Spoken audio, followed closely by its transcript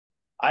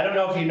I don't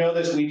know if you know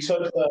this, we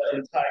took the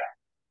entire,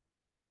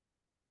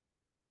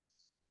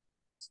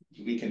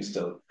 we can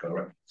still go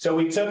right. So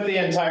we took the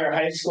entire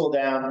high school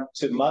down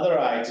to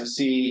Mothereye to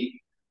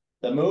see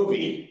the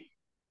movie,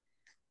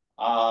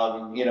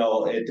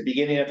 at the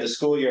beginning of the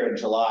school year in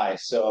July.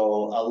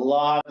 So a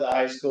lot of the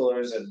high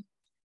schoolers and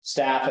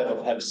staff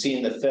have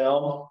seen the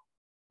film,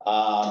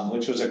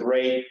 which was a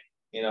great,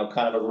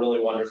 kind of a really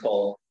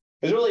wonderful,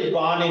 it was a really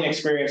bonding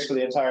experience for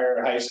the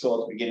entire high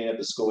school at the beginning of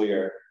the school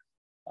year.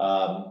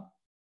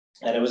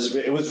 And it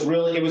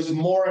was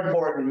more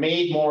important,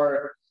 made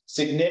more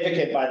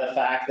significant by the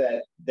fact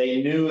that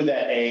they knew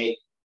that a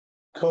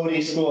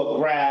Cody School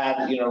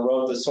grad,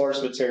 wrote the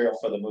source material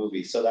for the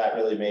movie. So that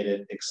really made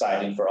it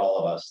exciting for all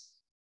of us.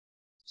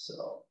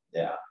 So,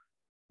 yeah.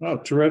 Oh,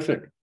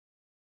 terrific.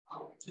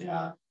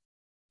 Yeah.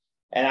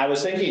 And I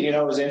was thinking,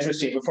 it was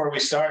interesting before we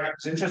started. It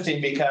was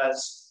interesting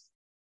because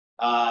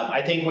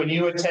I think when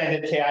you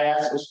attended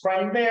KIS, it was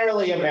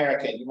primarily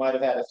American. You might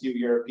have had a few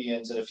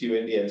Europeans and a few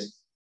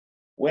Indians.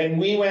 When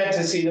we went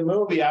to see the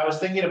movie, I was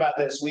thinking about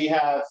this. We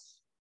have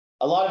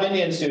a lot of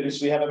Indian students,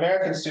 we have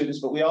American students,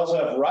 but we also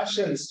have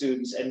Russian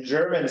students and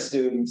German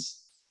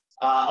students,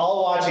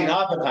 all watching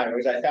Oppenheimer,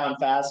 which I found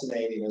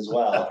fascinating as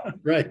well.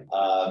 Right.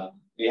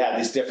 We had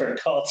these different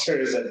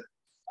cultures and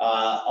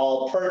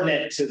all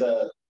pertinent to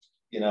the,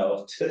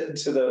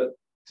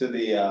 to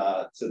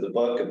the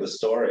book of the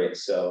story.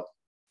 So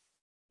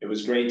it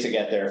was great to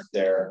get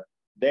their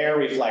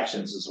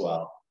reflections as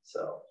well.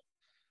 So.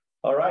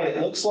 All right, it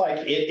looks like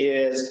it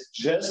is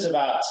just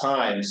about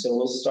time. So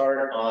we'll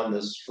start on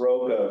the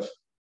stroke of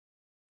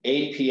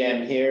 8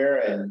 p.m. here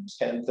and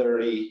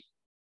 10:30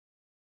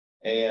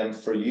 a.m.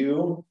 for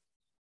you.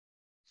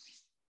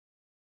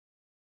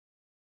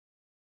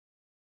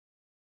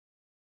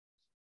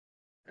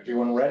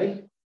 Everyone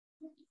ready?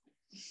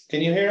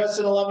 Can you hear us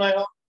in Alumni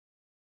Hall?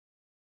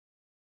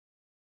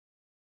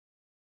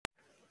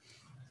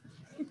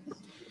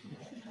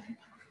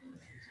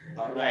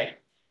 All right.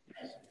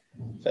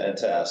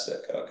 Fantastic.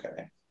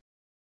 Okay.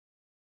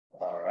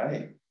 All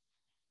right.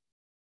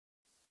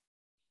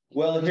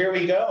 Well, here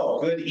we go.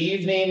 Good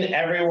evening,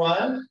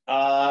 everyone,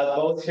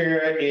 both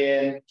here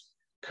in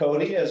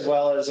Cody as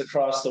well as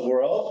across the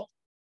world.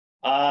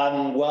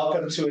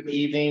 Welcome to an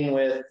evening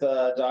with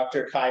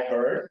Dr. Kai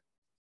Bird.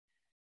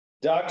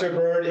 Dr.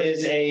 Bird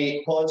is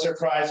a Pulitzer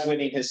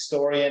Prize-winning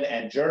historian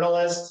and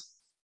journalist.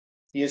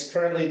 He is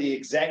currently the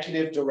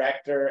executive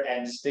director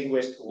and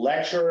distinguished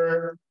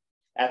lecturer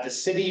at the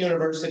City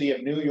University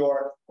of New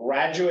York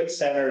Graduate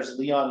Center's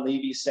Leon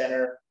Levy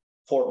Center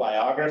for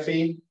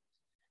Biography.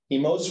 He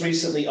most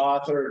recently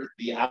authored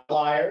The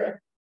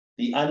Outlier,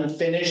 The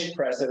Unfinished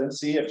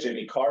Presidency of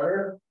Jimmy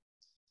Carter,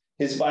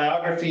 his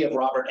biography of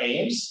Robert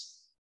Ames,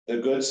 The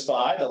Good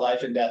Spy, The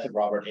Life and Death of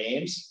Robert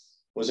Ames,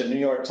 was a New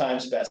York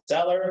Times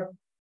bestseller.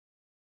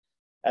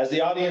 As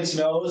the audience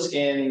knows,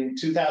 in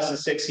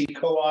 2006, he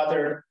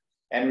co-authored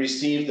and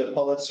received the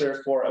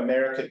Pulitzer for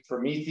American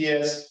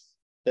Prometheus,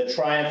 The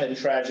Triumph and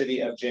Tragedy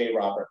of J.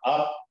 Robert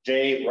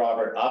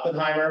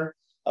Oppenheimer,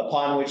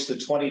 upon which the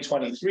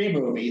 2023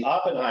 movie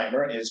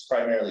Oppenheimer is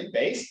primarily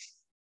based.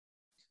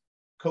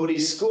 Cody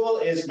School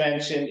is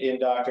mentioned in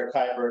Dr.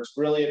 Kai Bird's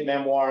brilliant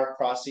memoir,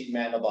 Crossing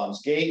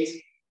Mandelbaum's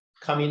Gate,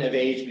 Coming of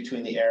Age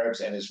Between the Arabs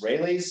and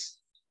Israelis,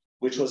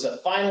 which was a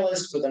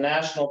finalist for the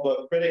National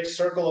Book Critics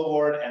Circle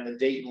Award and the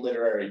Dayton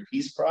Literary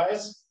Peace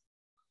Prize.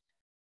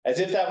 As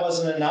if that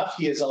wasn't enough,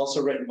 he has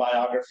also written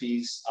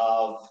biographies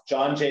of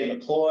John J.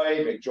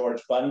 McCloy,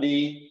 McGeorge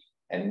Bundy,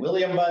 and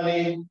William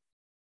Bundy.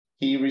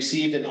 He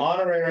received an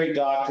honorary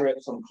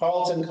doctorate from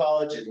Carleton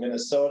College in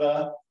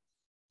Minnesota.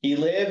 He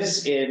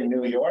lives in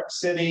New York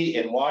City,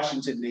 in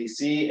Washington,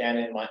 D.C., and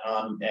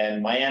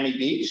in Miami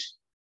Beach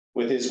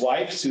with his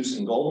wife,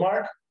 Susan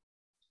Goldmark.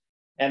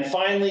 And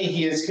finally,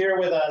 he is here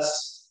with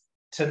us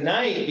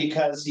tonight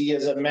because he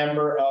is a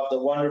member of the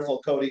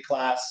wonderful Cody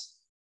class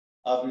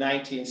of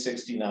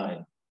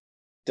 1969.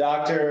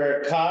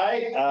 Dr.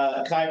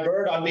 Kai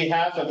Bird, on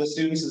behalf of the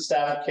students and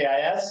staff of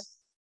KIS,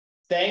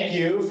 thank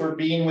you for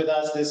being with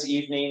us this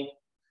evening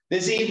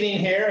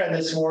here and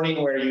this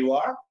morning where you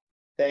are.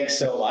 Thanks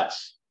so much.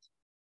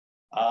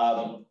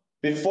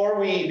 Before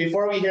we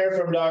hear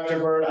from Dr.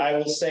 Bird, I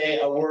will say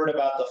a word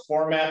about the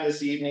format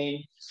this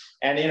evening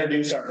and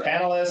introduce our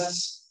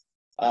panelists.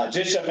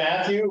 Jisha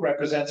Matthew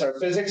represents our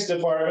physics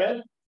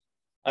department.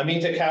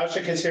 Amita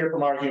Kaushik is here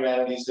from our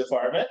humanities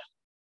department.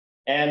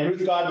 And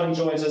Ruth Godwin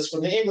joins us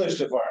from the English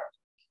department.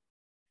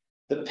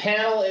 The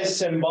panel is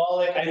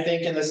symbolic, I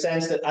think, in the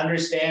sense that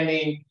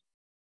understanding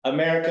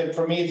American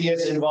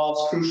Prometheus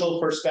involves crucial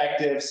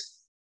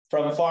perspectives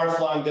from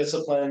far-flung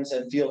disciplines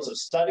and fields of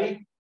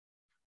study.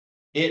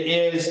 It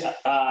is a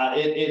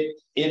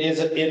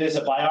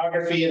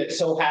biography, and it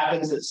so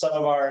happens that some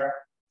of our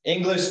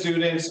English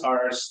students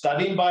are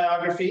studying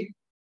biography.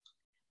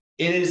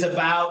 It is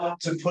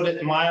about, to put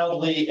it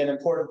mildly, an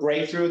important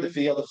breakthrough in the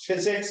field of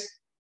physics.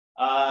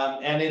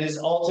 And it is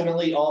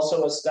ultimately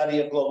also a study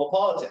of global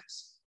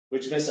politics,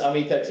 which Ms.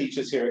 Amita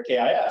teaches here at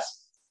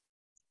KIS.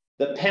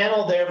 The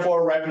panel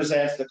therefore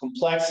represents the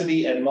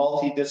complexity and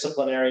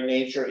multidisciplinary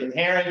nature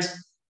inherent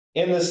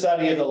in the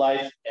study of the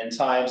life and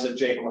times of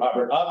J.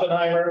 Robert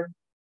Oppenheimer.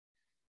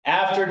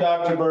 After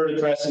Dr. Bird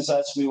addresses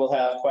us, we will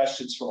have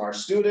questions from our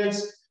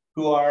students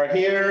who are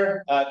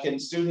here. Can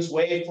students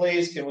wave,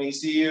 please? Can we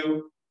see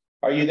you?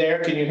 Are you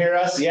there? Can you hear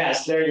us?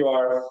 Yes, there you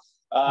are.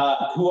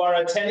 Who are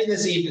attending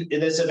this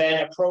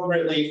event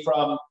appropriately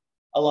from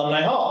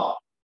Alumni Hall,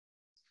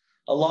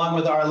 along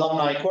with our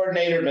alumni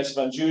coordinator, Ms.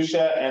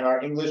 Manjusha, and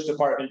our English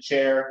department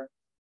chair,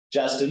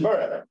 Justin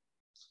Burke.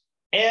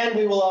 And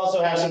we will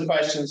also have some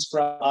questions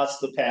from us,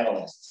 the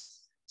panelists.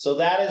 So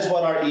that is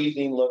what our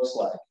evening looks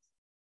like.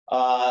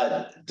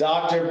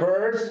 Dr.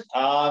 Bird,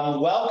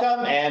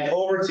 welcome, and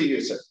over to you,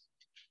 sir.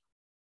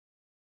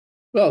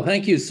 Well,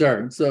 thank you,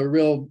 sir. It's a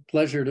real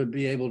pleasure to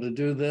be able to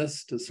do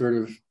this, to sort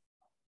of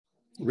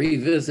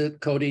revisit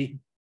Cody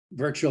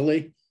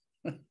virtually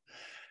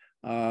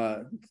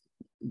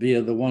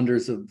via the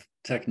wonders of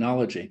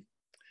technology.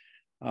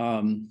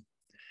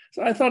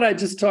 So I thought I'd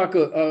just talk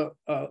a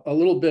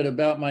little bit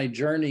about my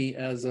journey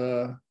as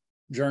a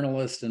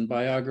journalist and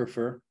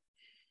biographer.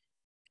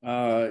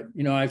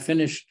 I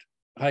finished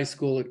high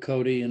school at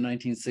Cody in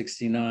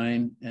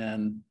 1969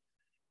 and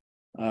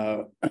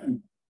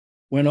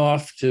went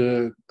off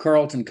to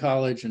Carleton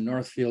College in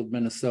Northfield,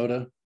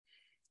 Minnesota,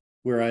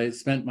 where I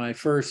spent my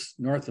first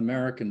North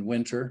American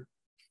winter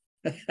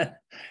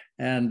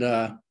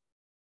and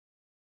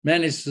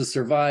managed to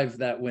survive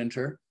that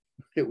winter.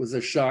 It was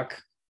a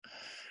shock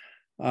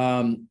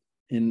in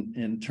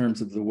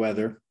terms of the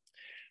weather.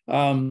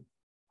 And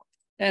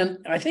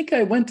I think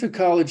I went to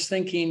college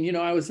thinking,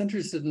 I was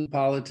interested in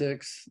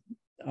politics.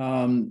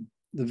 The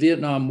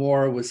Vietnam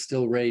War was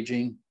still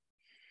raging.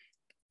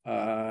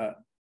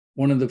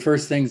 One of the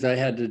first things I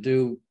had to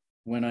do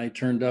when I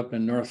turned up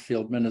in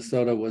Northfield,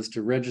 Minnesota, was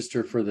to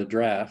register for the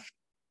draft.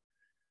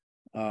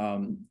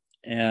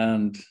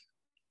 And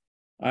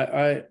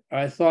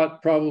I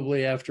thought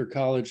probably after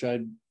college,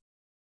 I'd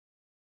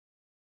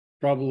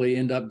probably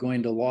end up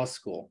going to law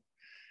school.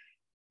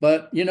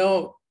 But,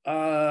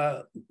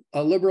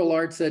 a liberal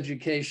arts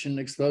education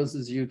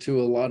exposes you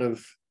to a lot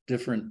of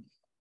different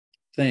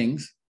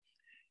things.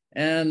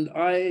 And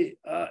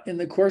in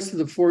the course of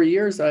the 4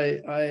 years,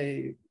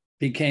 I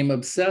became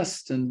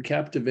obsessed and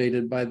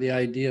captivated by the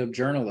idea of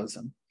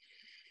journalism.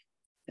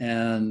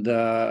 And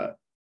I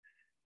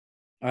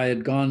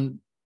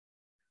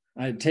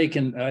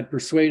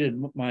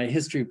persuaded my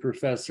history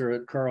professor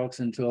at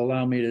Carleton to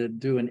allow me to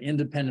do an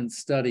independent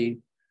study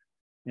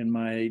in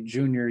my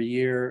junior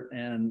year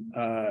and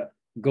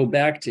go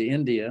back to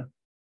India.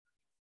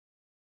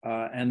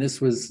 And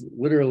this was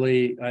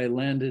literally, I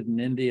landed in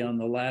India on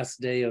the last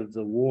day of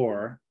the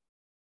war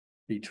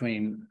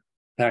between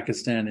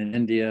Pakistan and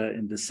India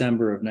in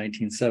December of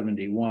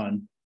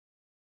 1971.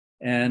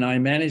 And I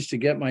managed to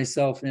get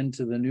myself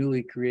into the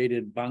newly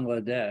created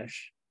Bangladesh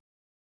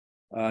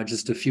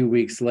just a few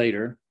weeks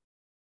later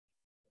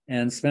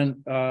and spent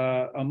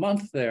a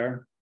month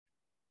there.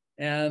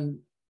 And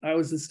I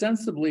was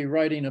ostensibly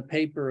writing a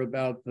paper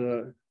about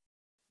the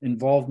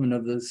involvement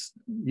of the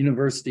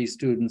university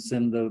students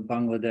in the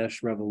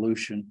Bangladesh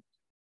Revolution.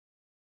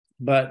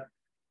 But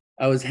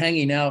I was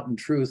hanging out in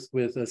truth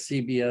with a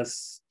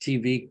CBS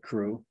TV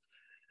crew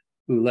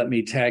who let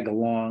me tag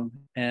along.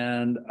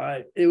 And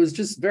it was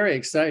just very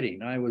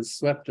exciting. I was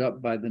swept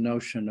up by the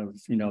notion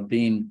of,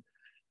 being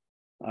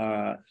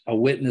a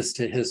witness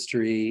to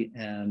history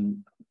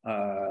and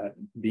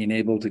being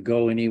able to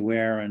go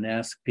anywhere and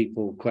ask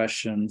people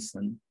questions.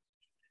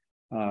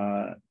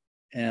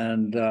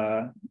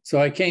 So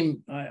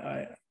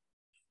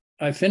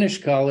I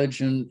finished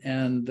college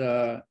and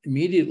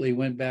immediately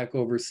went back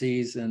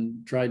overseas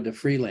and tried to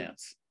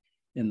freelance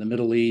in the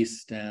Middle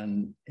East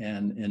and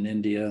in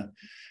India.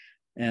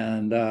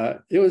 And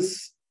it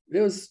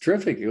was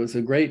terrific. It was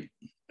a great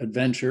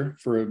adventure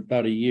for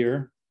about a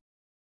year,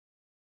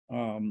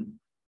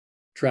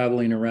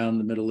 traveling around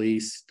the Middle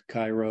East,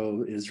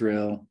 Cairo,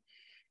 Israel,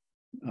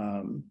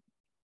 and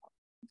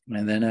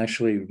then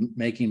actually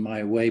making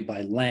my way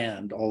by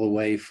land all the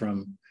way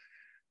from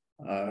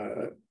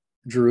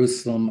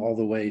Jerusalem all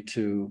the way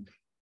to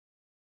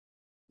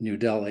New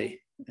Delhi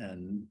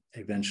and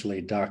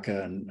eventually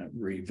Dhaka and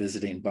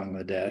revisiting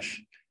Bangladesh.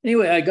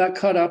 Anyway, I got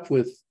caught up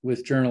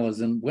with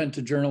journalism, went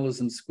to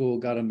journalism school,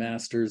 got a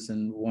master's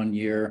in 1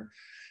 year,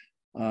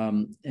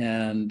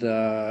 and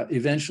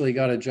eventually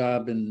got a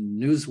job in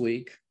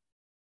Newsweek.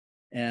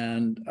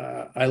 And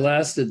I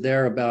lasted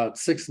there about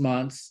 6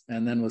 months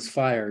and then was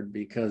fired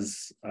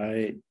because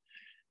I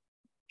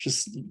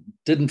just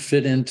didn't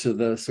fit into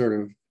the sort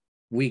of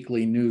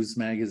weekly news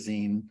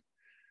magazine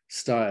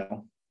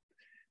style.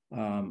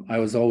 I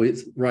was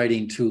always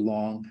writing too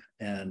long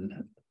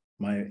and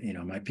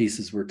my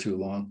pieces were too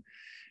long.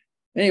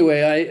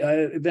 Anyway, I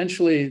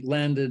eventually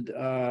landed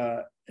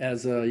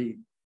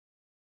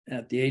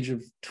at the age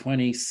of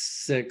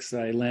 26,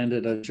 I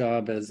landed a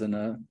job as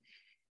an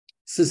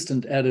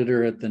assistant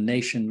editor at The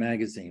Nation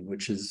magazine,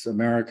 which is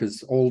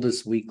America's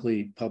oldest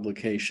weekly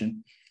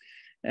publication.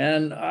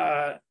 And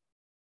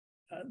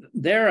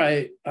there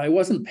I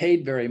wasn't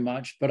paid very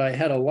much, but I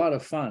had a lot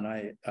of fun.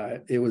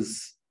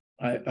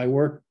 I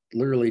worked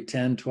literally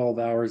 10, 12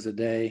 hours a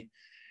day,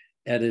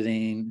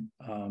 editing,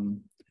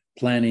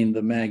 planning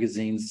the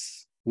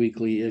magazine's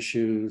weekly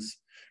issues,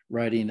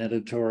 writing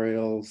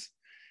editorials.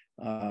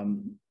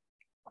 And,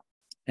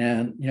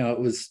 it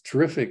was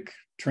terrific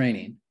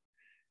training.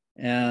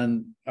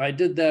 And I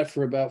did that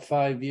for about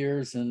 5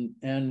 years.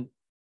 And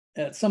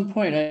at some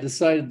point I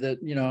decided that,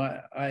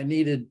 I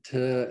needed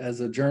to,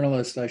 as a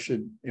journalist,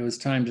 it was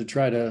time to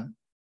try to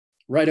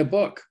write a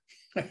book.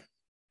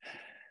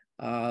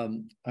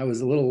 I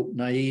was a little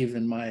naive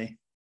in my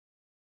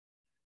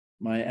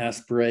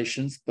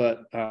aspirations,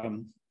 but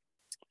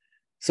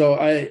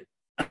so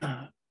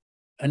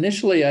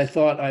initially I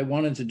thought I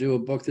wanted to do a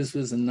book. This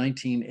was in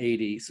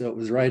 1980, so it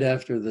was right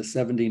after the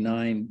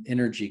 79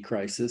 energy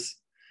crisis,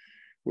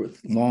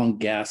 with long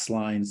gas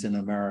lines in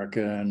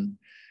America, and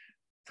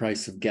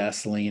price of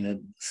gasoline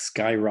had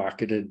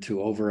skyrocketed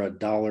to over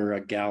 $1 a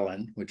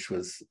gallon, which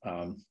was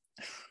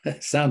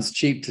sounds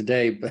cheap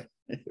today, but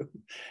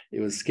it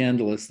was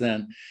scandalous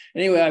then.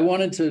 Anyway, I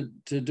wanted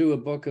to do a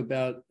book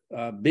about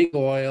big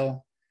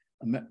oil,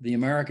 the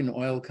American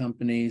oil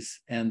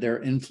companies, and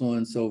their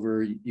influence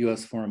over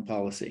U.S. foreign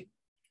policy.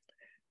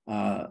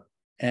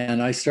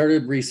 And I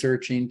started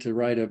researching to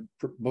write a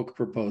book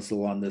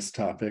proposal on this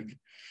topic.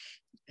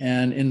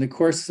 And in the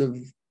course of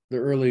the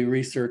early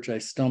research, I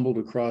stumbled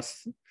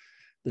across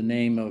the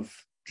name of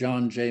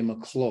John J.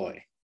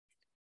 McCloy,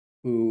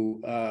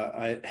 who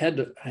I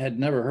had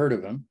never heard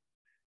of him.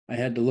 I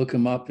had to look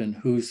him up in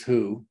Who's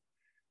Who,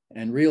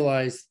 and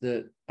realized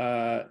that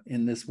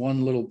in this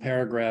one little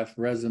paragraph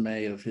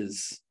resume of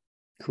his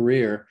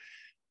career,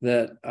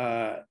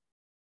 that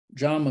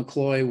John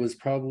McCloy was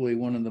probably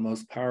one of the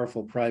most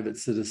powerful private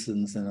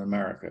citizens in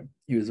America.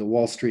 He was a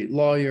Wall Street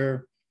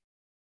lawyer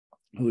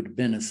who had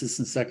been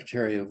Assistant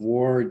Secretary of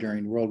War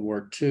during World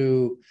War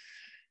II.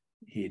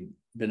 He'd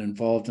been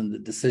involved in the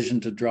decision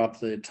to drop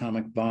the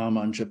atomic bomb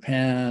on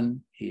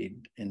Japan.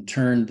 He'd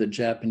interned the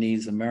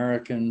Japanese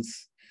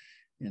Americans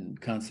in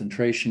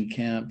concentration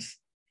camps.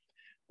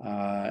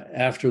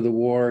 After the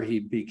war, he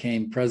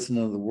became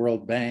president of the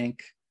World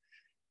Bank.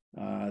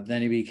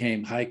 Then he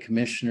became High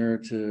Commissioner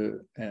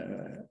to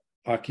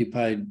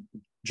occupied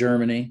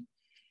Germany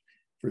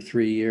for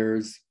 3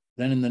 years.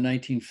 Then in the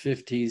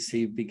 1950s,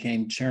 he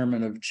became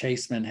chairman of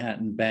Chase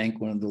Manhattan Bank,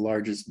 one of the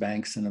largest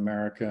banks in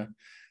America,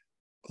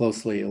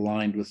 closely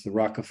aligned with the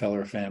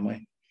Rockefeller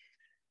family.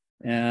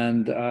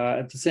 And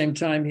at the same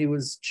time, he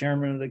was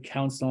chairman of the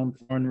Council on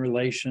Foreign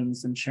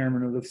Relations and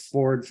chairman of the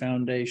Ford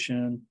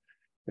Foundation,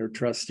 their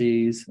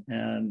trustees,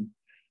 and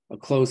a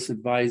close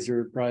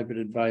advisor, private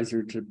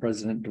advisor to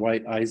President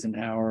Dwight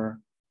Eisenhower.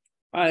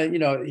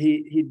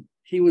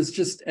 He was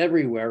just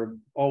everywhere,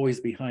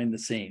 always behind the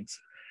scenes.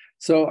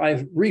 So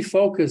I've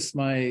refocused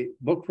my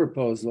book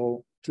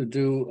proposal to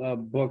do a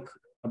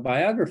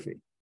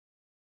biography,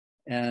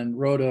 and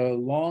wrote a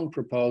long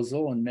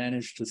proposal and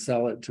managed to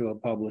sell it to a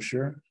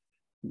publisher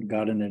and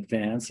got an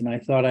advance. And I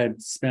thought I'd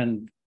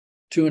spend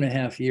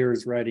 2.5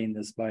 years writing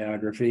this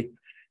biography,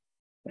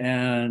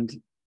 and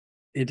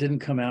it didn't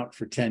come out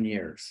for 10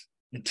 years.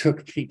 It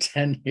took me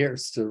 10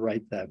 years to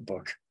write that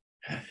book.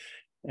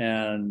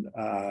 And,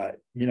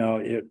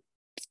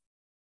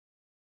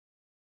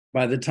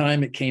 by the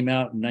time it came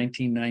out in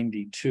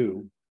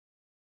 1992,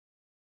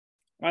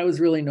 I was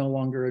really no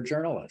longer a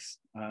journalist.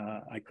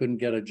 I couldn't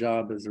get a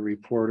job as a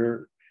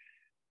reporter.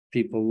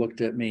 People looked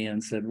at me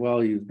and said,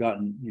 well, you've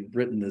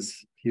written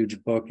this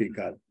huge book. It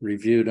got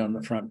reviewed on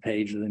the front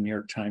page of the New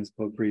York Times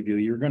Book Review.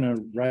 You're going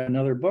to write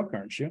another book,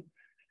 aren't you?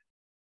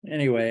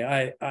 Anyway,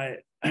 I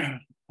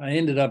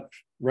ended up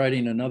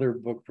writing another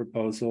book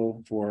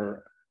proposal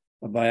for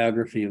a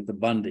biography of the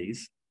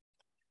Bundys.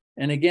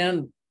 And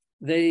again,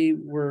 they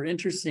were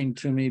interesting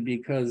to me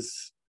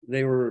because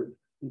they were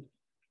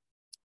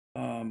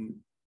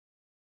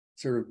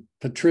sort of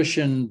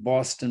patrician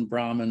Boston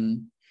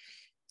Brahmin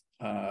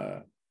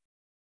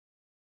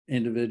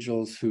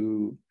individuals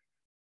who,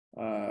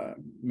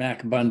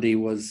 Mac Bundy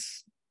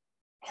was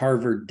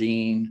Harvard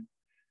dean,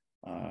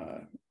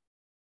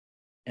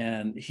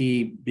 and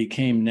he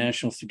became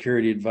national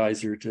security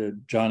advisor to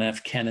John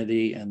F.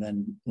 Kennedy and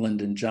then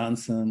Lyndon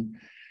Johnson.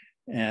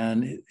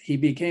 And he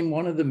became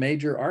one of the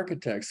major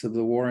architects of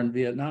the war in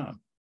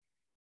Vietnam.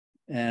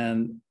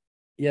 And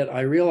yet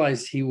I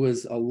realized he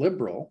was a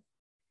liberal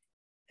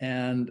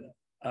and,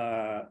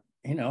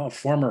 a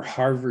former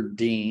Harvard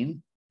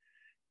dean.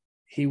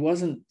 He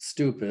wasn't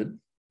stupid.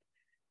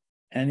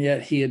 And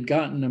yet he had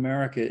gotten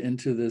America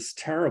into this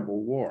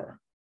terrible war.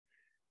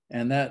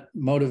 And that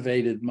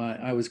motivated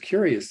I was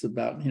curious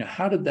about,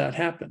 how did that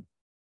happen?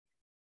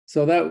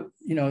 So that,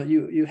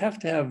 you have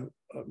to have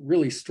a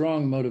really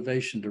strong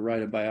motivation to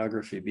write a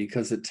biography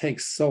because it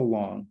takes so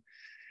long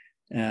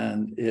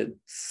and it's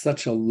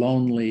such a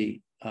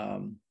lonely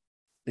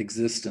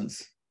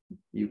existence.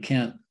 You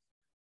can't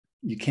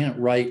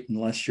write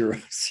unless you're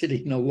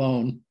sitting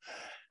alone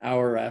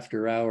hour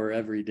after hour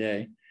every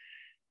day.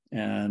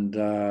 And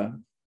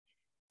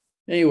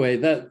anyway,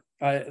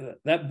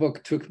 that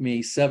book took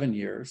me 7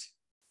 years.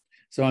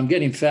 So I'm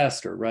getting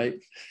faster, right?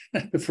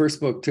 The first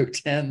book took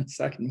 10, the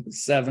second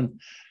was 7.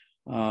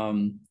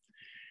 And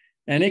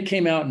it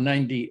came out in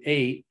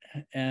 98.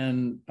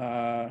 And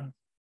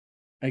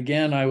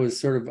again, I was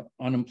sort of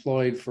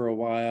unemployed for a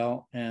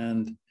while.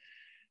 And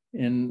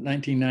in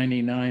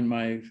 1999,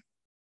 my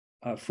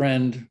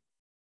friend,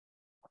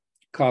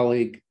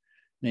 colleague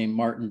named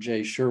Martin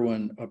J.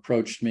 Sherwin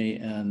approached me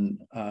and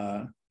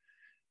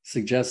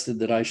suggested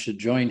that I should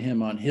join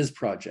him on his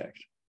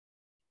project.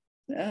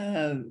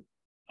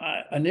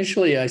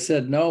 Initially, I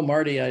said, no,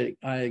 Marty,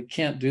 I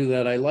can't do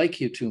that. I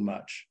like you too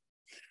much.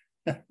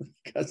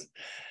 Because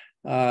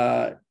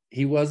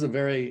he was a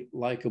very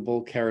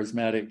likable,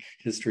 charismatic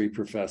history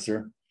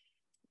professor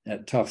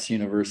at Tufts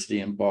University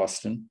in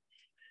Boston.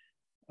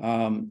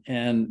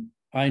 And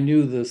I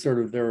knew the sort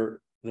of the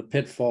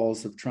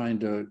pitfalls of trying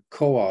to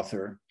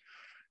co-author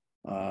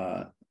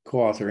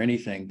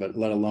anything, but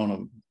let alone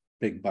a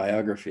big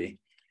biography.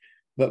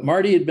 But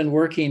Marty had been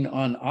working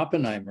on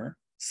Oppenheimer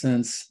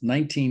since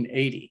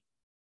 1980,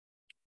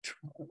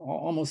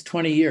 almost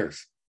 20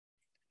 years.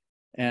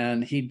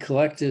 And he'd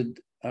collected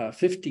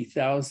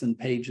 50,000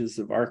 pages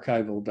of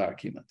archival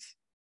documents,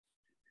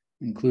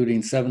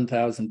 including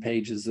 7,000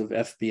 pages of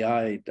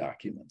FBI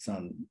documents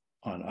on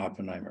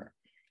Oppenheimer.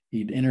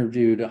 He'd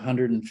interviewed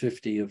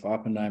 150 of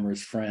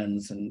Oppenheimer's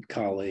friends and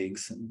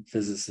colleagues and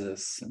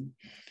physicists,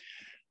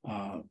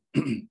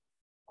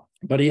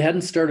 but he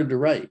hadn't started to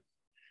write.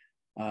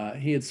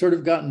 He had sort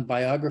of gotten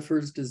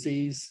biographer's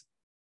disease,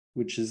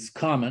 which is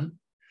common.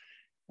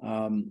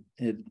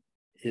 It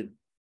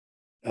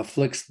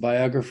afflicts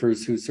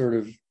biographers who sort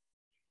of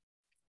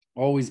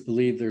always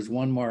believe there's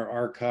one more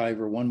archive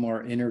or one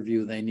more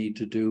interview they need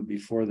to do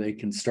before they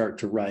can start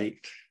to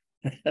write.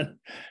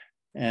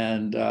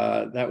 And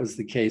that was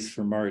the case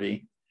for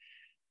Marty.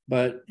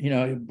 But, you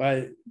know,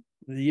 by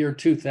the year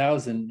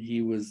 2000,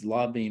 he was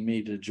lobbying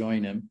me to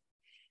join him.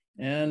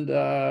 And,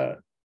 you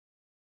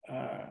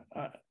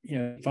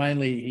know,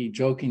 finally, he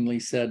jokingly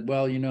said,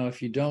 well, you know,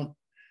 if you don't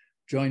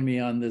join me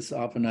on this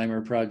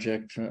Oppenheimer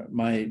project,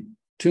 my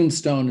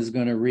tombstone is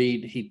going to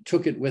read, he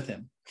took it with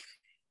him.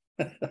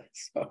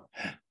 So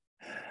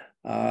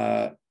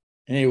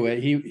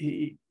anyway,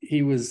 he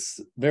was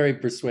very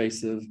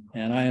persuasive,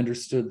 and I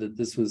understood that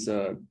this was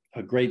a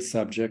great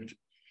subject.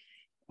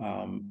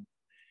 And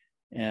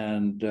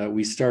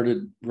we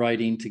started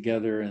writing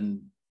together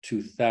in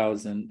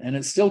 2000, and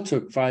it still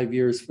took 5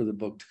 years for the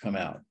book to come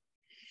out.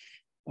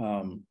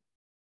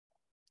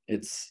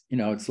 It's, you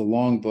know, it's a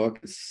long book.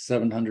 It's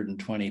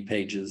 720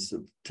 pages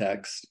of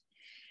text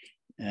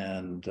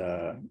and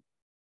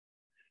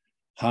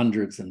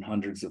hundreds and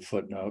hundreds of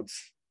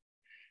footnotes.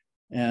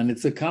 And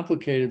it's a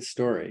complicated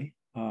story.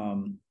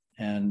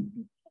 And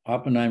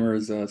Oppenheimer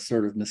is a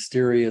sort of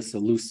mysterious,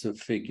 elusive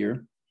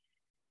figure.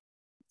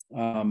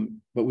 But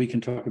we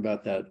can talk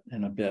about that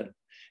in a bit.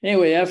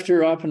 Anyway,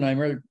 after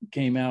Oppenheimer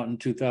came out in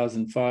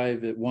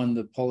 2005, it won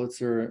the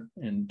Pulitzer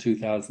in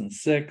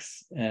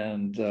 2006.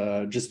 And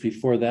just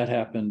before that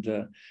happened,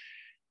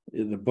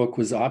 the book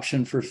was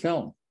optioned for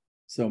film.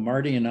 So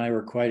Marty and I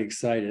were quite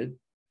excited.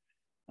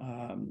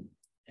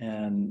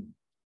 And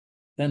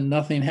then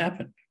nothing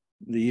happened.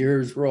 The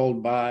years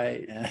rolled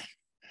by and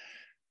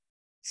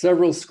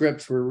several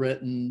scripts were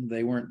written.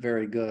 They weren't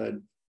very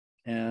good.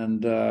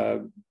 And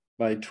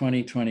by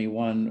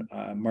 2021,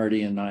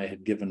 Marty and I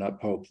had given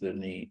up hope that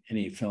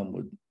any film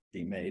would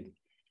be made.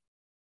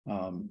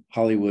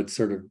 Hollywood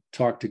sort of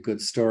talked a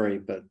good story,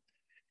 but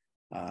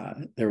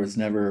there was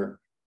never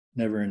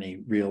any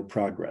real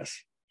progress.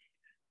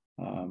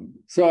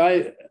 So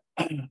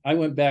I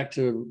went back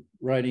to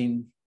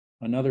writing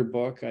another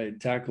book. I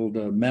tackled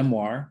a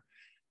memoir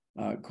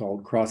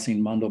called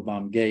Crossing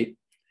Mandelbaum Gate.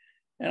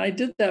 And I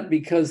did that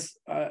because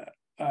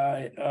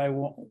I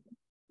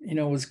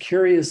was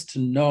curious to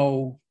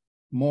know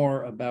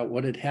more about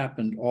what had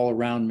happened all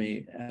around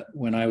me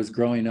when I was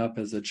growing up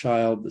as a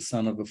child, the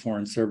son of a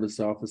Foreign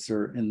Service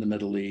officer in the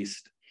Middle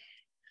East.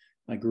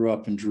 I grew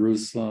up in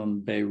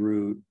Jerusalem,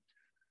 Beirut,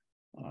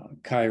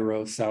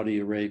 Cairo, Saudi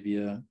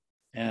Arabia,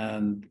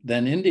 and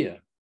then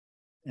India.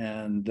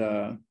 And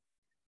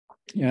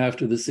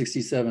after the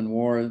 '67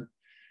 war,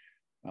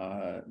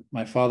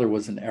 my father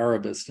was an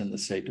Arabist in the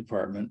State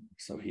Department,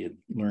 so he had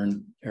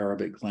learned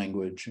Arabic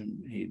language,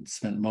 and he'd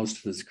spent most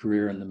of his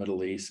career in the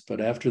Middle East.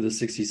 But after the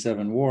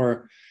 '67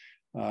 war,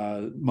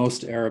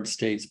 most Arab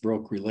states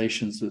broke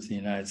relations with the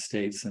United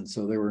States, and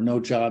so there were no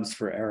jobs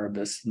for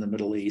Arabists in the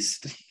Middle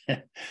East.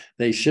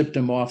 They shipped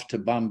them off to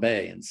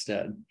Bombay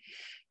instead.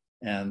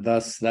 And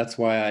thus, that's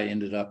why I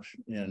ended up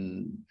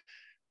in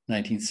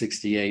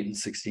 1968 and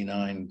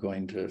 '69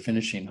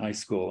 finishing high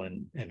school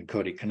in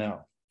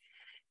Kodaikanal.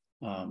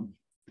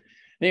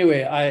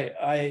 Anyway,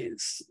 I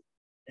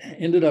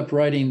ended up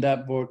writing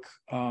that book,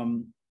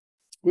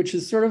 which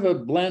is sort of a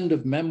blend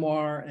of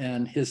memoir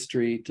and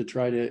history to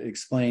try to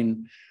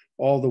explain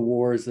all the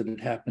wars that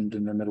had happened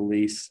in the Middle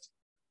East.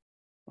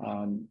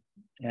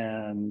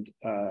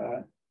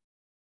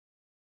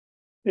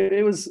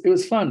 It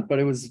was fun, but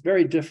it was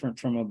very different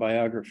from a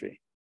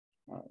biography.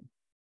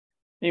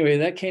 Anyway,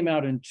 that came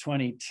out in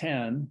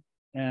 2010.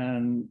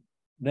 And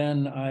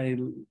then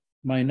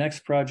my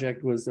next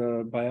project was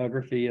a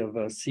biography of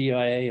a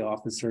CIA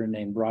officer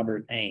named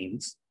Robert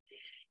Ames.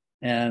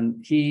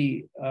 And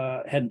he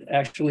had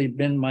actually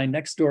been my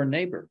next door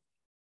neighbor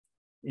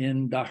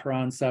in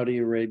Dhahran, Saudi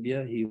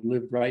Arabia. He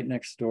lived right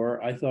next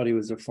door. I thought he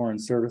was a foreign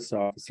service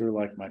officer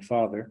like my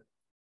father,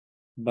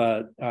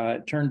 but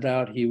it turned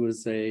out he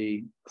was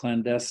a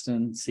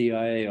clandestine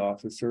CIA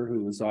officer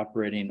who was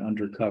operating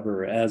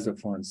undercover as a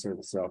foreign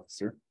service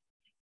officer.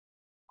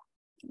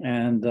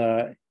 And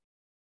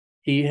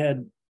he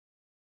had,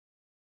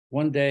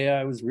 one day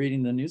I was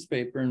reading the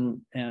newspaper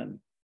and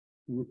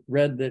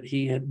read that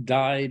he had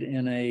died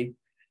in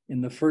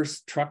the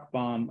first truck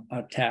bomb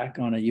attack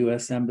on a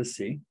US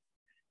embassy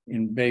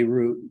in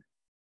Beirut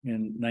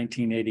in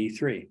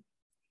 1983.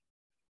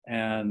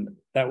 And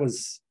that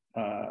was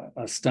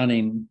a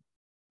stunning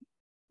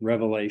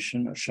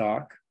revelation, a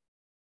shock.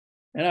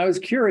 And I was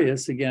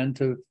curious again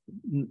to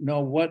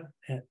know what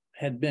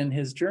had been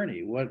his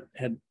journey, what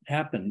had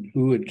happened,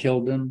 who had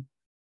killed him,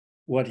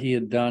 what he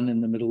had done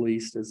in the Middle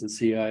East as a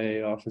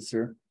CIA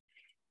officer.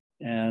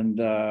 And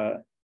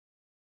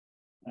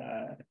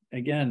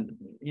again,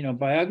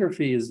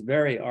 biography is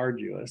very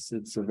arduous.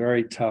 It's a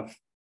very tough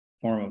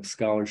form of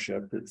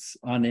scholarship. It's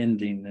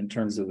unending in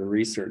terms of the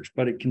research,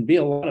 but it can be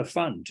a lot of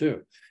fun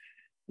too.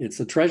 It's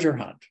a treasure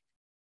hunt.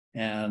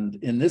 And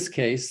in this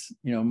case,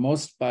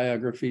 most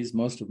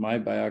of my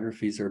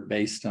biographies are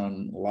based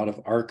on a lot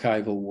of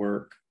archival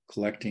work,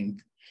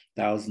 collecting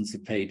thousands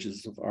of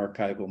pages of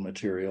archival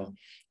material,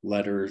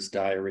 letters,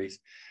 diaries.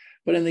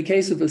 But in the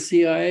case of a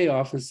CIA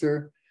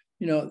officer,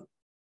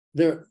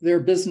 their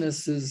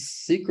business is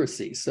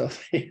secrecy. So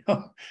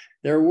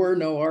there were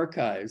no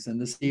archives,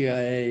 and the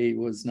CIA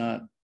was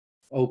not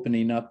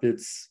opening up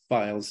its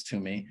files to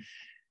me.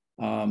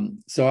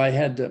 So I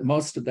had to,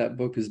 most of that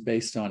book is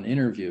based on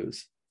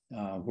interviews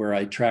where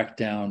I tracked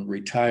down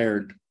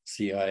retired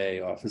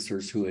CIA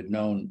officers who had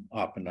known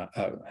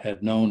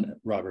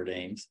Robert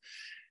Ames,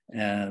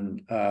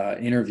 and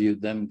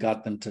interviewed them,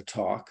 got them to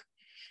talk.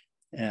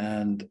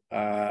 And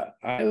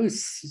I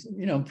was,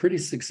 pretty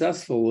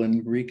successful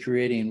in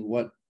recreating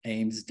what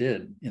Ames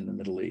did in the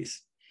Middle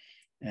East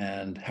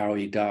and how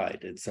he died.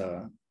 It's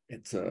a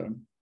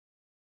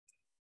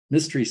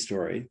mystery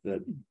story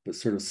that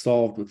was sort of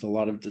solved with a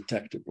lot of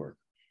detective work.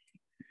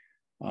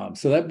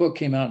 So that book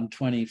came out in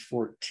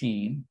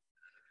 2014.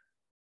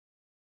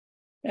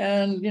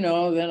 And,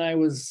 then I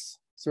was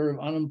sort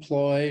of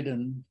unemployed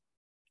and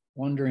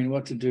wondering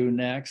what to do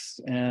next.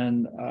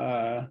 And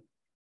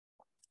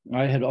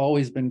I had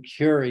always been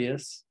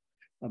curious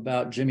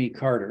about Jimmy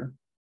Carter,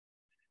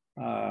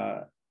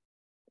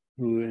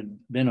 who had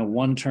been a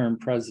one-term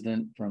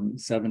president from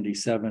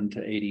 77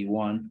 to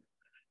 81,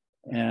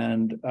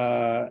 and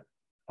a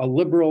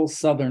liberal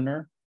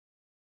Southerner.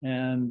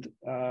 And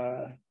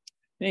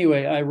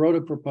anyway, I wrote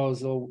a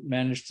proposal,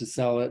 managed to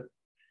sell it,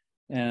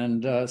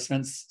 and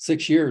spent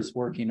 6 years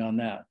working on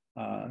that,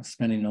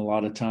 spending a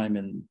lot of time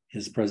in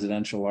his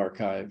presidential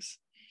archives.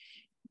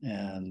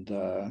 And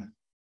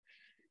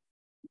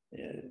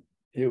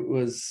it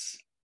was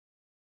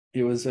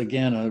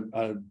again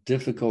a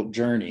difficult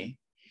journey.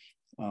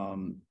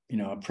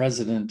 A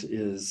president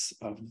is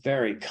a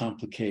very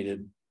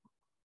complicated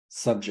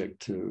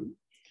subject to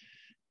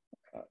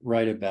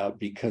write about,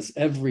 because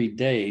every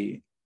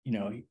day,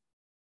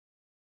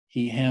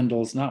 he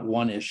handles not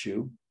one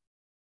issue,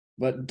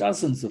 but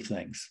dozens of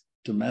things: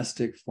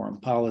 domestic, foreign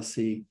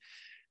policy,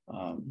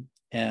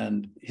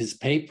 and his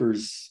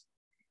papers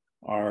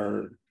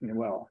are,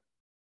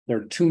 there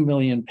are 2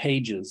 million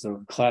pages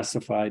of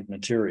classified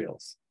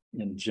materials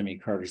in Jimmy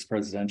Carter's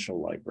presidential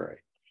library,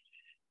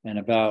 and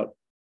about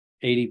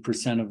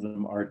 80% of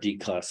them are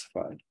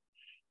declassified.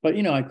 But,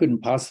 I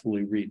couldn't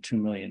possibly read 2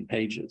 million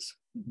pages,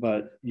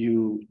 but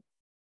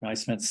I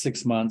spent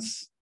 6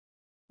 months,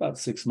 about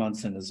 6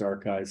 months in his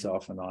archives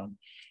off and on.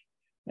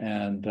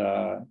 And,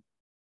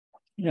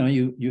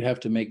 you have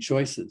to make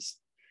choices.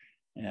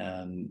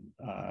 And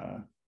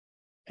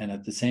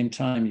at the same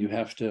time, you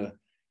have to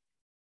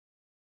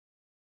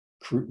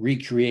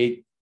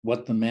recreate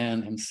what the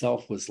man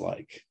himself was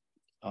like,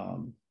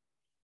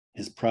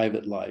 his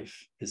private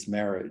life, his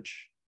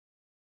marriage,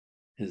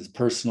 his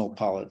personal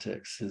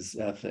politics, his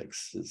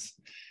ethics,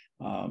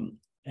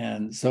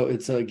 and so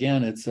it's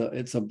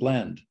a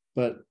blend.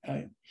 But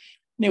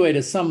anyway,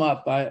 to sum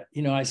up,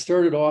 I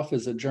started off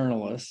as a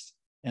journalist,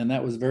 and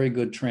that was very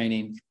good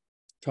training,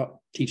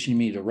 teaching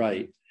me to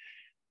write.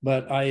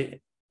 But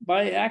I,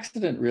 by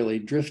accident, really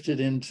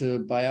drifted into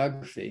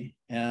biography,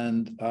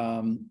 and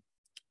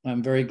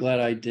I'm very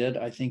glad I did.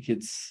 I think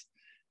it's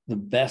the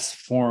best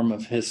form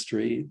of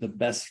history, the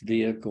best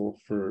vehicle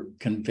for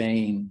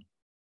conveying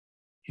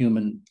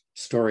human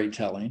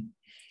storytelling,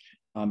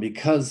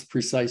 because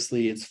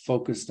precisely it's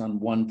focused on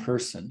one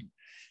person.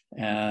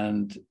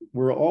 And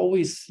we're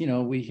always,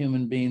 we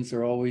human beings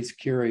are always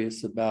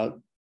curious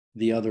about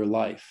the other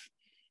life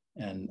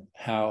and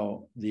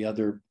how the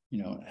other,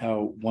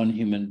 how one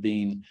human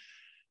being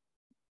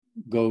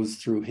goes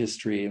through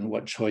history and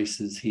what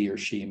choices he or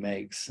she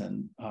makes.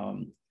 And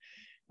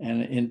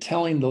in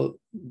telling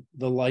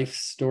the life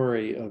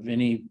story of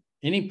any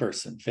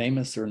person,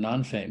 famous or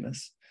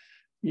non-famous,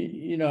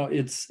 you know,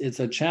 it's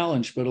a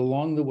challenge, but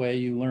along the way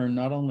you learn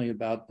not only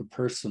about the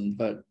person,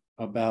 but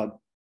about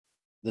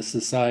the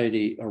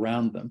society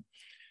around them.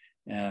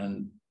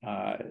 And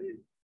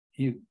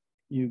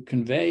you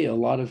convey a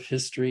lot of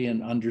history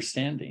and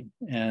understanding.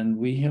 And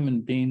we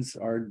human beings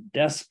are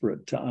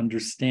desperate to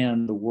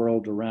understand the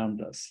world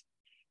around us.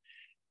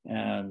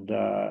 And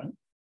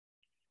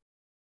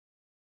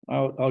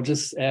I'll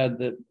just add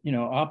that, you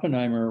know,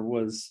 Oppenheimer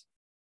was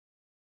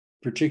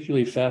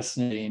particularly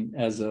fascinating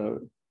as a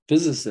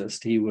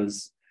physicist. He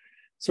was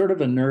sort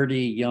of a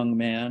nerdy young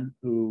man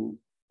who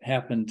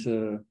happened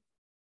to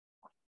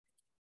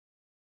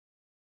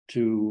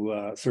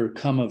sort of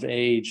come of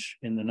age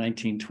in the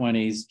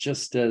 1920s,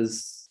 just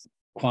as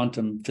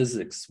quantum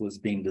physics was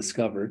being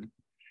discovered.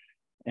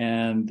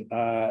 And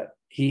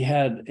he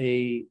had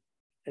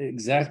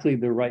exactly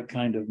the right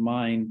kind of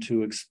mind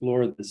to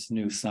explore this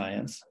new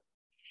science.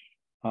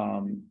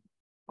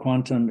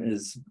 Quantum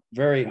is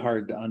very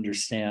hard to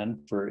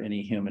understand for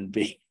any human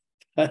being,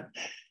 but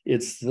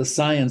it's the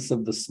science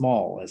of the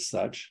small as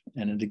such,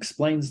 and it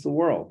explains the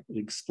world. It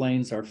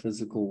explains our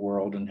physical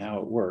world and how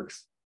it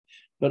works.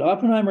 But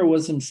Oppenheimer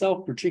was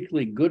himself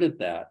particularly good at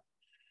that,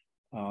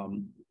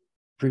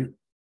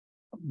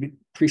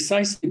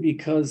 precisely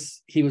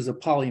because he was a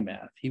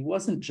polymath. He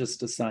wasn't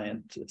just a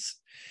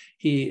scientist.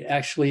 He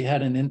actually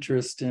had an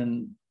interest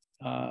in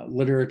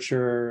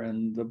literature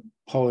and the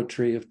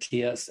poetry of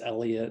T.S.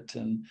 Eliot,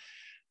 and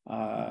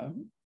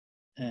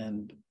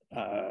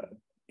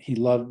he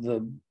loved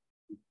the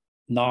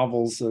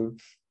novels of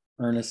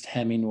Ernest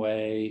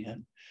Hemingway,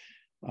 and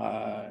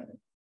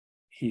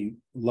he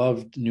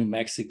loved New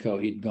Mexico.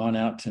 He'd gone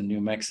out to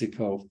New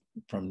Mexico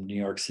from New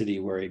York City,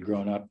 where he'd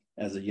grown up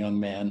as a young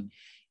man,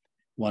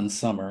 one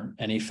summer,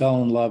 and he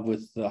fell in love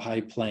with the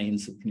high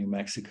plains of New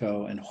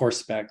Mexico and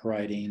horseback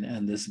riding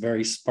and this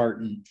very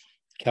Spartan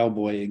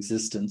cowboy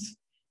existence.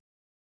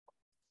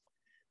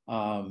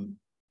 And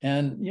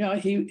you know,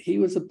 he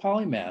was a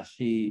polymath.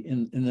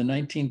 In the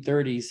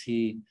 1930s,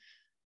 he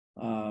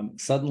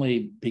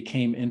suddenly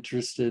became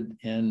interested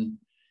in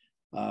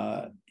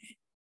the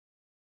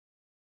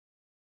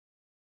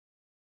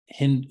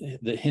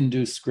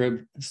Hindu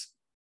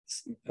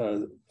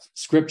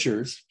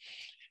scriptures,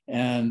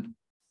 and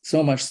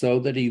so much so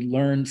that he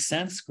learned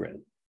Sanskrit,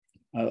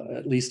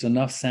 at least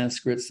enough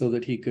Sanskrit so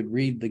that he could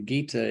read the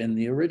Gita in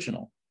the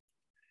original.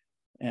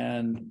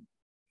 And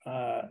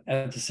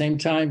at the same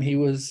time, he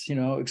was, you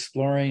know,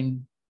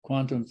 exploring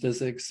quantum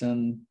physics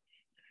and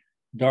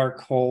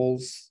dark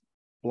holes,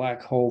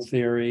 black hole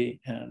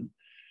theory, and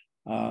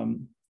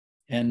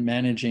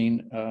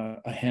managing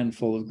a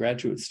handful of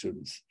graduate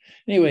students.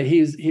 Anyway,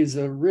 he's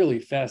a really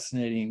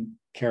fascinating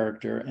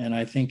character, and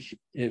I think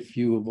if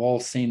you have all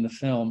seen the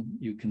film,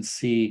 you can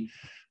see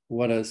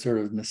what a sort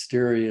of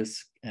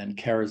mysterious and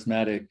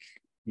charismatic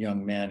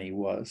young man he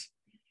was.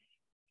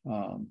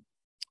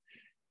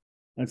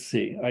 Let's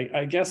see,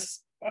 I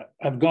guess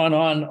I've gone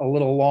on a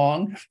little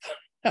long,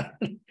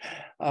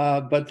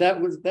 but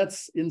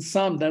that's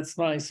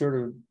my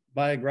sort of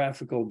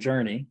biographical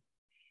journey.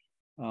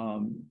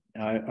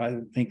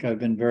 I think I've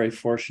been very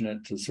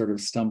fortunate to sort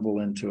of stumble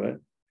into it.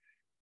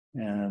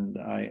 And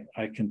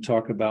I can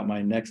talk about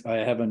I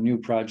have a new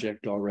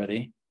project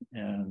already,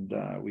 and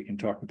we can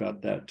talk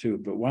about that too.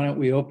 But why don't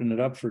we open it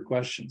up for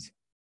questions?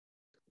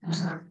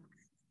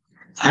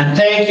 And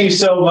thank you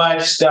so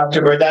much,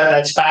 Dr. Bird.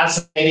 That's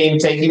fascinating,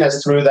 taking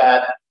us through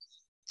that.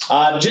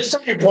 Just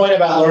on your point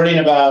about learning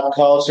about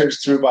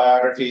cultures through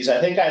biographies, I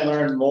think I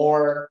had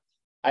more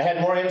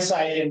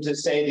insight into,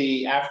 say,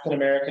 the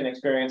African-American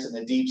experience in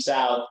the Deep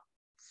South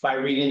by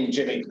reading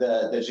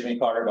the Jimmy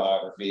Carter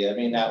biography. I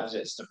mean, that was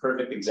just a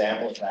perfect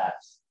example of that.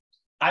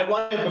 I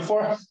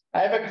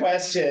have a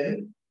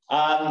question,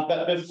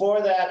 but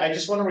before that, I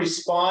just want to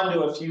respond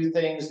to a few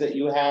things that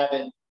you have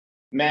in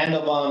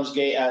Mandelbaum's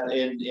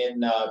in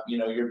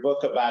your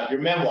book about your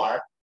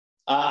memoir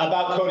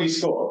about Cody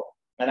School,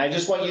 and I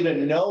just want you to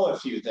know a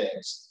few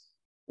things.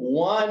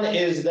 One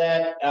is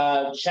that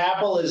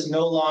chapel is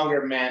no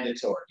longer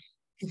mandatory.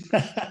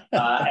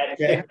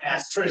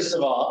 First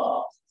of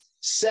all.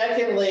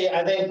 Secondly,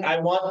 I think I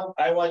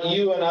want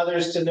you and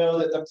others to know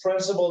that the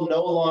principal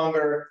no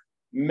longer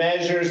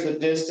measures the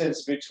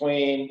distance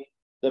between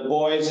the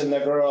boys and the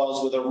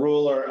girls with a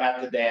ruler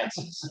at the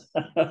dances.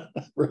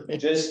 Right.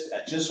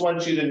 Just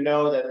want you to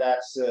know that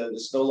that's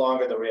no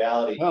longer the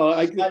reality. Oh,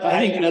 I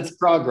think that's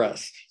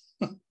progress.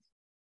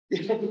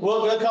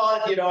 We'll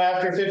call it,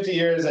 after 50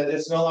 years,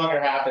 it's no longer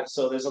happened.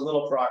 So there's a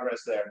little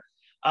progress there.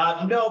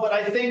 No, but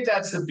I think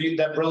that's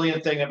that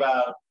brilliant thing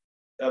about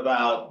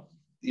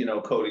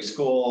Cody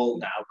School,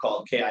 now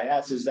called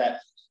KIS, is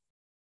that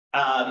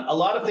a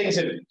lot of things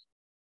have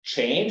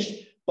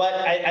changed, but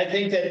I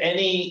think that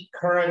any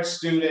current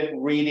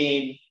student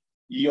reading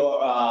your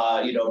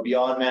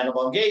Beyond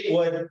Mandelbaum Gate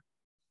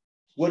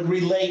would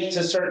relate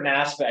to certain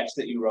aspects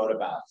that you wrote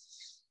about.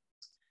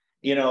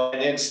 and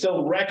it's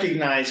still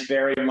recognized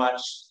very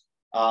much,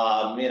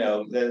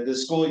 the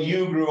school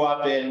you grew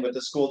up in with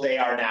the school they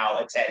are now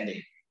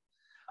attending.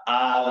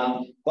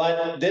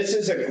 But this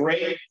is a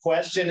great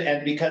question,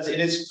 and because it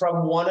is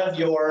from one of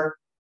your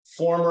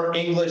former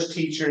English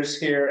teachers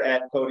here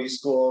at Coady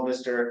School,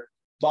 Mr.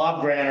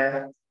 Bob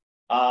Granner,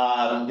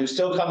 who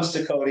still comes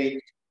to Coady.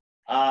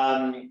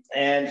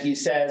 And he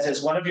says,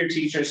 as one of your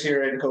teachers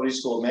here at Coady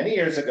School many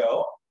years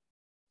ago,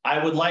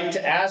 I would like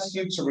to ask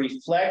you to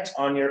reflect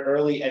on your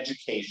early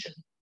education,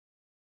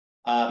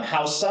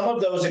 how some of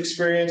those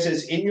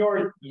experiences in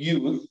your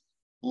youth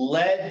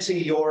led to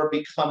your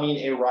becoming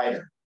a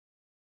writer,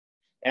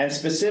 and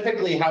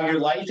specifically how your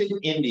life in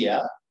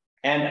India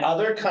and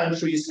other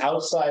countries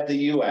outside the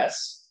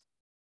US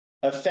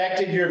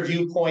affected your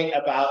viewpoint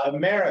about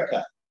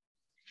America,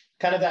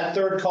 kind of that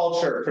third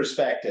culture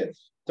perspective.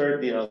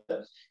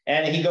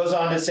 And he goes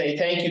on to say,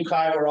 thank you,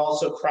 Kai, we're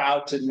also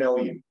proud to know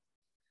you.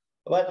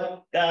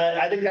 But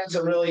I think that's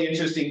a really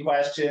interesting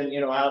question.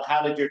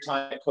 How did your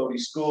time at Coady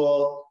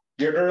School,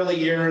 your early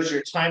years,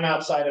 your time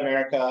outside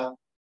America,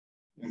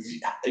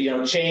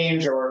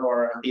 change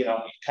or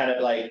kind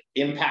of like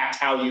impact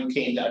how you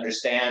came to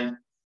understand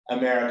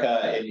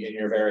America in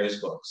your various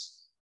books?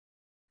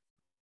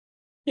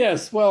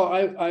 Yes, well,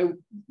 I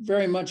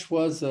very much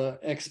was an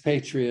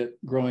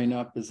expatriate growing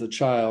up as a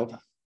child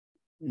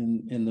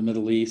in the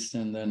Middle East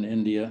and then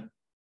India.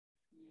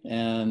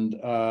 And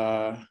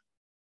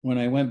when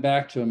I went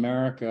back to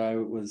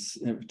America,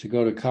 to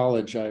go to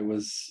college, I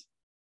was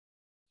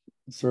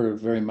sort of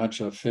very much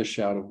a fish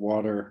out of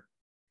water.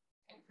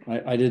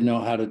 I didn't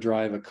know how to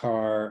drive a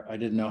car. I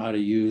didn't know how to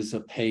use a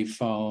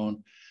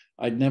payphone.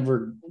 I'd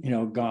never,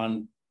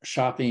 gone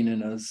shopping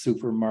in a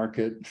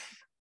supermarket,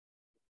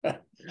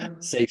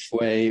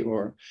 Safeway,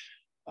 or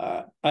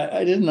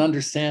I didn't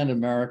understand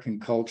American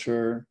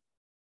culture.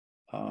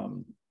 I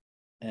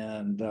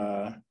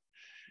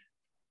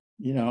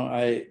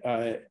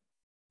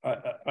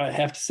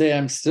have to say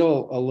I'm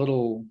still a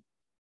little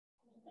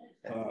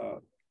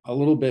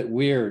bit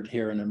weird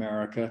here in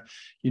America.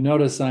 You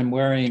notice I'm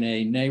wearing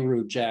a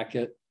Nehru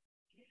jacket.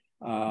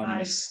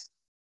 Nice.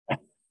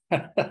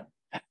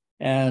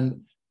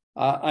 And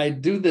I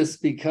do this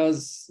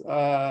because,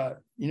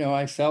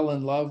 I fell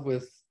in love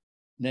with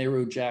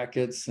Nehru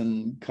jackets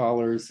and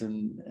collars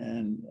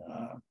and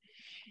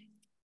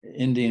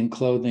Indian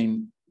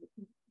clothing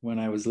when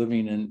I was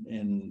living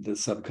in the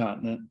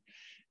subcontinent.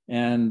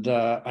 And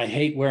I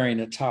hate wearing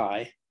a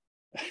tie.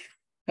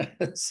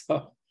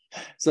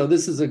 So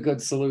this is a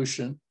good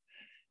solution.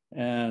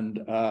 And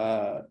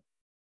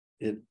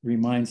it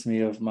reminds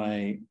me of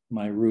my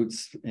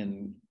roots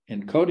in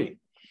Coady.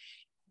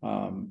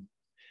 I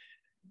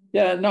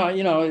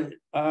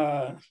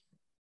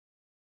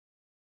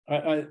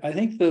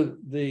think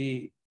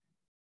the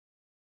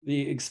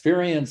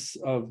experience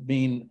of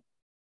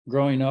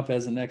growing up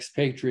as an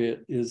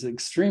expatriate is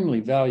extremely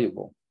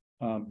valuable,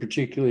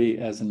 particularly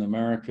as an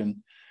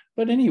American,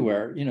 but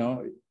anywhere,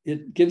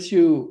 it gives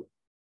you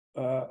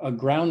a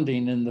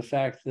grounding in the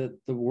fact that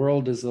the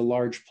world is a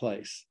large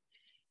place,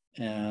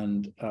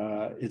 and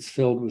it's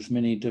filled with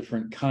many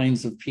different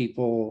kinds of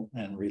people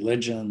and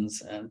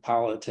religions and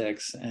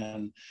politics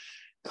and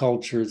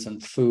cultures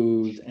and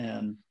food,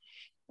 and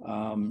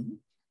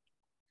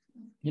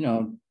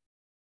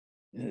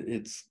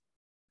it's,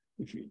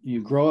 if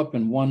you grow up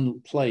in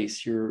one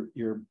place, you're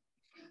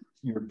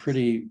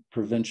pretty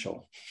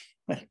provincial.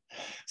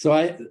 So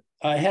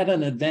I had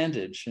an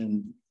advantage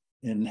in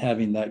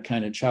having that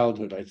kind of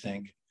childhood, I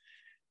think.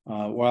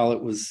 While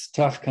it was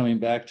tough coming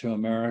back to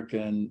America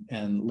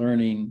and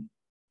learning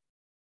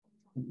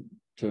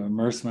to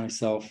immerse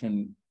myself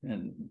and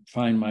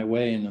find my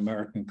way in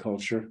American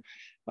culture,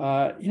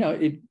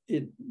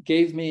 it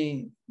gave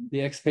me,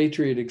 the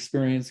expatriate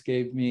experience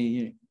gave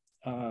me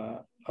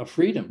a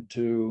freedom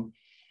to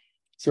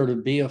sort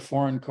of be a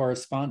foreign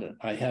correspondent.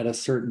 I had a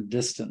certain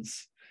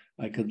distance.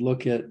 I could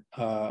look at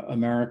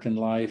American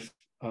life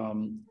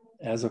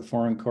as a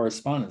foreign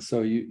correspondent.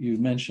 So you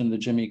mentioned the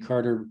Jimmy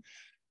Carter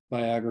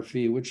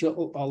biography, which a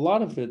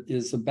lot of it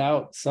is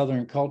about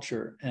Southern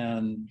culture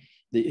and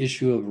the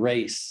issue of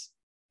race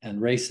and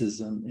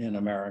racism in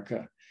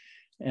America.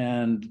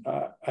 And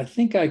I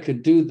think I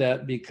could do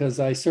that because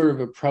I sort of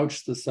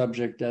approached the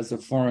subject as a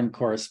foreign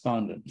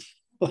correspondent.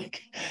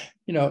 Like,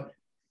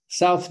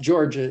 South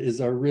Georgia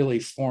is a really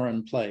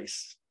foreign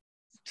place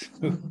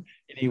to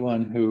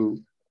anyone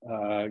who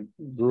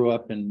grew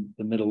up in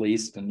the Middle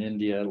East and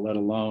India, let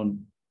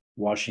alone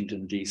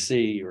Washington,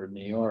 D.C. or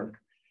New York.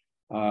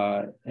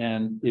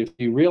 And if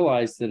you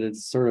realize that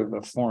it's sort of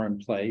a foreign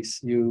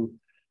place, you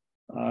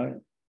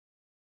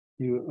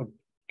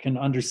can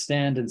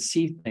understand and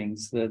see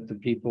things that the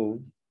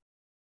people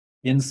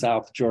in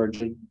South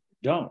Georgia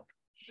don't.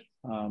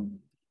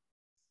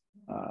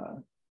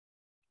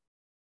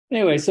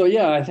 Anyway, so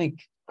yeah, I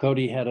think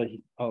Coady had a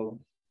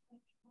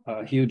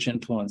huge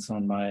influence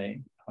on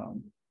my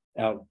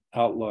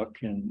outlook,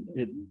 and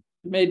it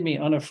made me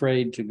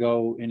unafraid to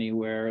go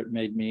anywhere. It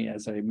made me,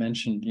 as I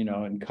mentioned,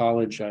 in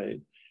college, I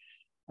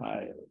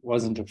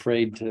wasn't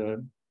afraid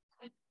to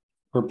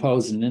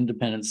propose an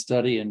independent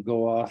study and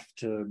go off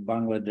to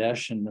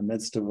Bangladesh in the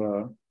midst of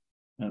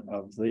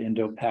the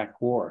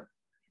Indo-Pak War.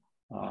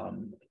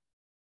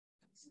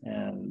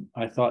 And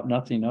I thought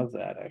nothing of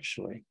that,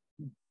 actually.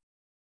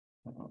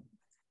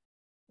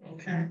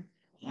 Okay.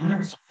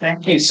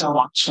 Thank you so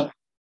much.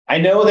 I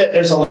know that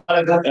there's a lot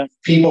of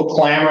people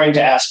clamoring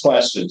to ask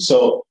questions.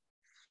 So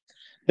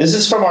this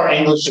is from our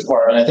English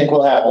department. I think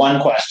we'll have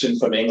one question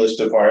from English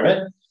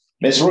department.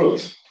 Ms.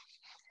 Ruth.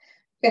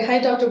 Okay, hi,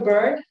 Dr.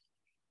 Bird.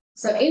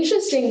 So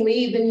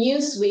interestingly, the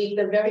Newsweek,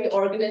 the very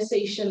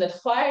organization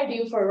that fired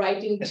you for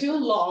writing too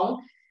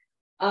long,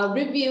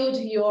 reviewed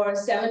your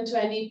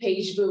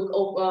 720-page book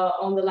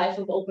on the life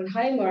of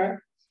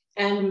Oppenheimer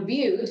and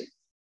reviewed,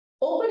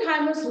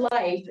 Oppenheimer's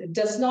life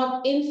does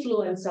not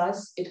influence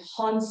us, it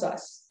haunts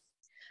us.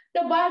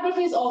 Now,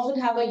 biographies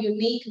often have a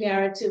unique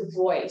narrative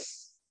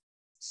voice.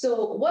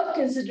 So what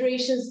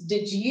considerations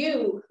did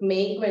you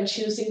make when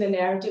choosing the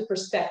narrative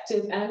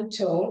perspective and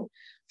tone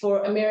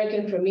for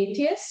American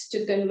Prometheus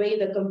to convey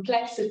the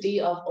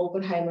complexity of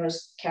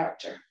Oppenheimer's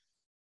character?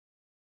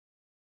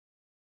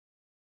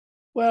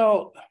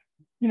 Well,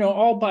 you know,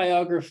 all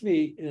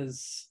biography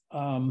is,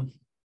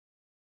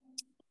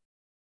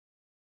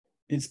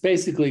 it's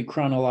basically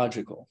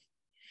chronological.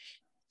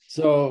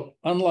 So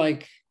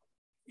unlike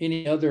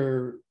any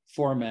other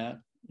format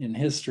in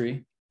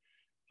history,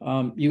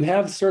 you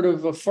have sort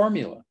of a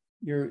formula.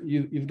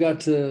 You've got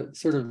to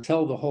sort of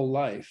tell the whole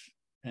life.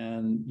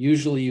 And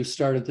usually you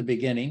start at the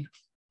beginning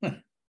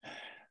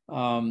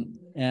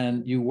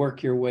and you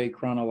work your way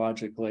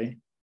chronologically.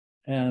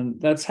 And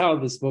that's how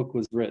this book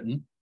was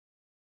written,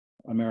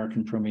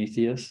 American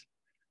Prometheus.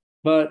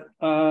 But,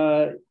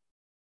 you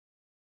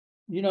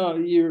know,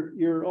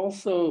 you're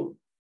also,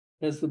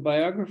 as the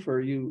biographer,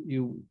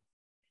 you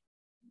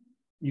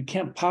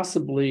can't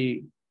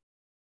possibly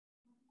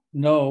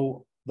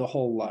know the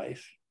whole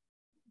life.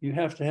 You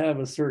have to have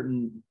a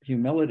certain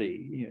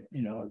humility,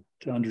 you know,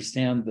 to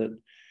understand that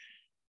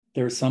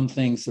there are some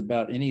things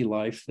about any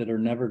life that are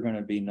never going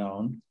to be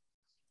known.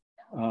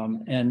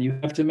 And you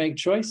have to make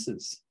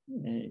choices.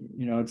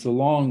 You know, it's a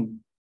long,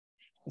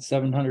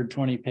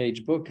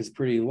 720-page book is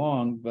pretty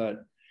long,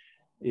 but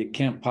it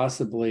can't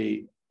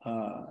possibly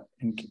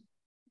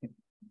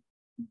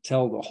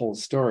tell the whole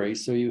story.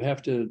 So you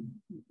have to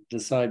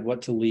decide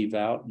what to leave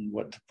out and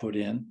what to put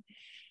in.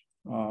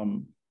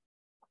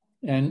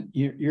 And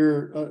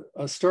you're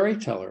a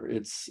storyteller.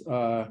 It's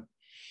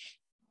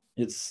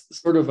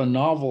sort of a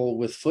novel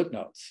with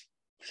footnotes,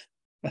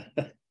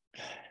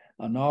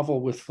 a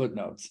novel with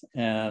footnotes.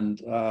 And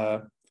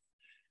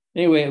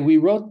anyway,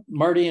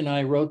 Marty and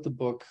I wrote the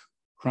book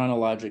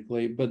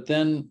chronologically, but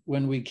then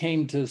when we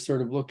came to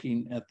sort of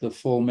looking at the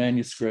full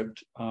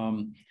manuscript,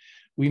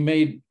 we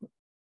made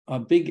a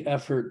big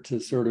effort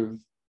to sort of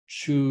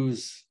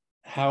choose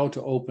how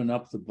to open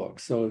up the book.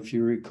 So if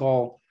you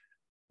recall,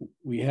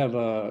 we have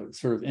a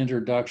sort of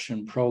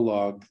introduction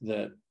prologue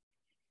that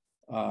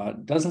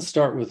doesn't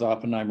start with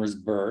Oppenheimer's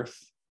birth,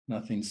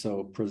 nothing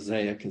so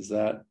prosaic as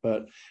that,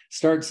 but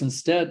starts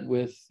instead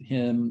with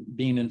him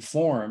being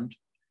informed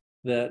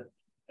that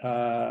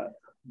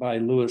by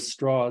Lewis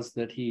Strauss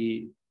that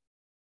he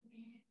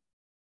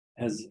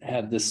has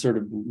had this sort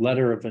of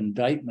letter of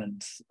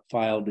indictment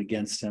filed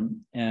against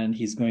him, and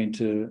he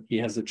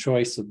has a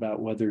choice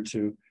about whether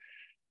to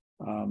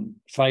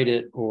fight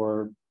it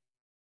or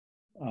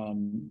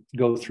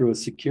go through a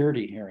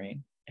security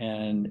hearing.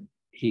 And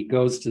he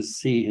goes to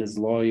see his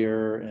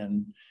lawyer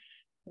and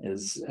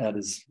is at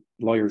his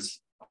lawyer's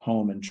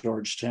home in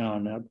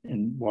Georgetown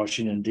in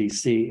Washington,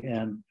 D.C.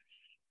 And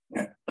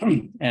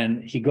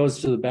he goes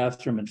to the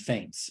bathroom and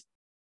faints.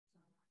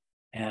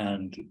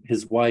 And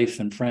his wife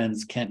and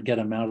friends can't get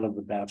him out of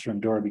the bathroom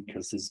door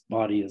because his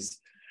body is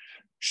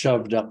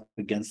shoved up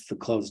against the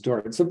closed door.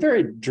 It's a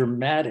very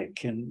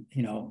dramatic, and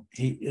you know,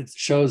 it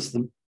shows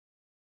the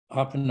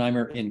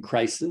Oppenheimer in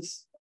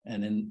crisis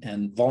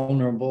and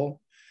vulnerable,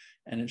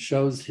 and it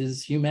shows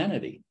his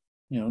humanity.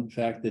 You know, the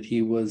fact that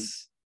he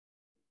was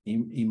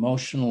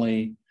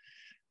emotionally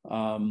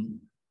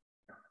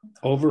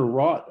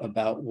overwrought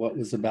about what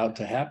was about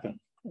to happen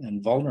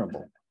and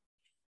vulnerable.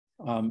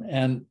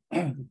 And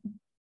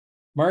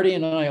Marty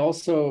and I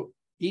also,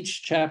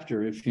 each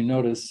chapter, if you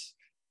notice,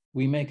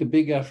 we make a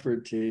big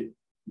effort to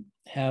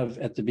have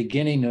at the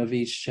beginning of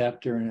each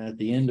chapter and at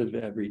the end of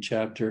every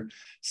chapter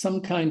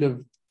some kind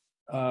of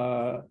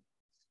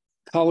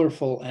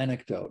colorful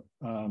anecdote,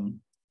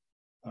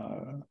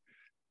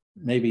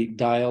 maybe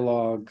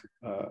dialogue,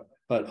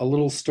 but a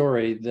little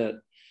story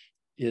that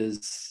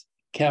is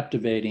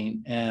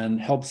captivating and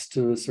helps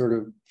to sort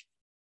of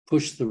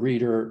push the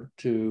reader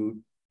to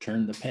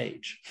turn the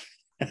page.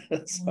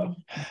 So.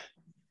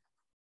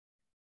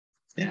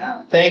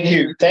 Yeah, thank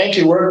you. Thank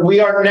you.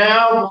 We are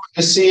now going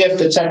to see if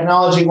the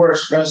technology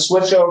works. We're going to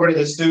switch over to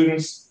the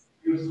students.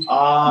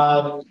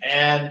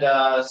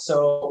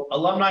 So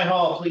Alumni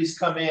Hall, please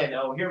come in.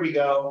 Oh, here we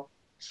go.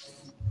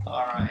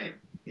 All right.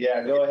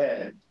 Yeah, go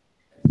ahead.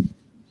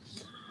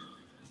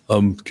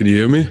 Can you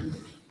hear me?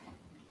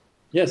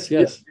 Yes,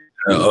 yes.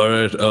 All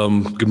right.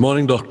 Good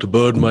morning, Dr.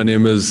 Bird. My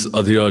name is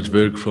Adhiraj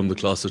Virg from the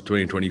class of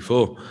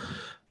 2024.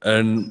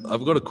 And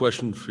I've got a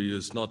question for you.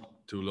 It's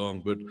not too long,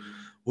 but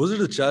was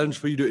it a challenge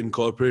for you to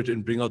incorporate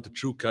and bring out the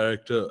true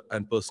character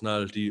and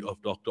personality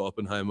of Dr.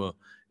 Oppenheimer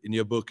in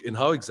your book? And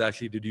how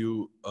exactly did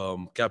you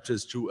capture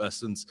his true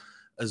essence,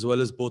 as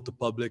well as both the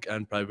public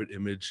and private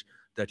image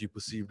that you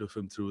perceived of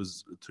him through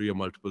your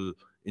multiple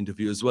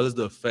interviews, as well as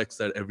the effects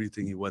that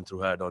everything he went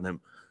through had on him,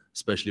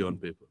 especially on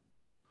paper?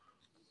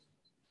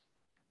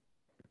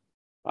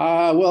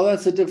 Well,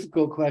 that's a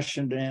difficult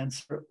question to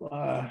answer.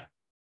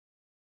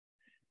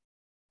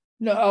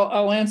 No,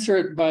 I'll answer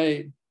it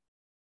by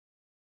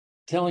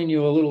telling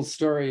you a little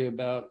story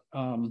about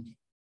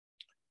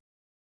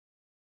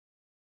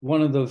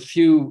one of the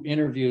few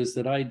interviews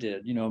that I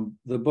did. You know,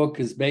 the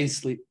book is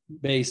basically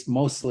based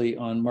mostly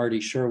on Marty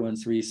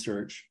Sherwin's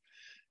research,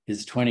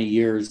 his 20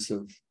 years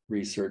of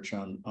research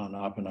on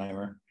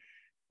Oppenheimer.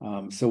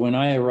 So when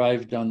I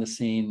arrived on the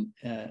scene,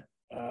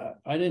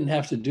 I didn't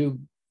have to do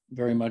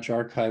very much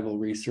archival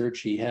research.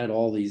 He had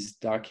all these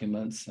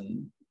documents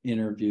and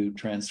interview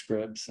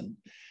transcripts.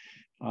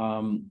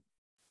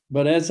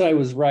 But as I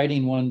was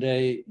writing one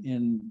day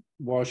in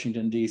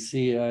Washington,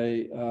 D.C.,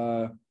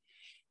 I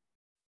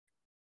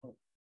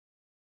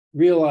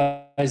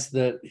realized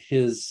that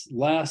his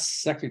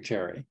last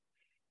secretary,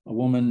 a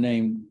woman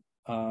named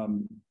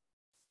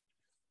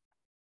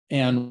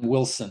Ann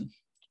Wilson,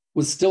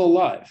 was still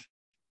alive.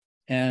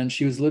 And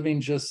she was living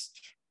just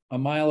a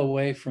mile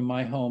away from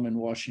my home in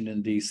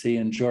Washington, D.C.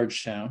 in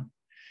Georgetown.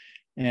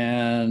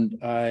 And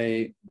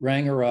I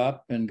rang her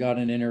up and got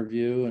an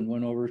interview and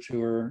went over to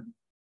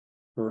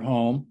her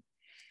home.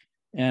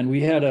 And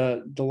we had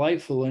a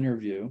delightful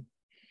interview.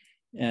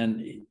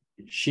 And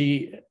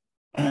she,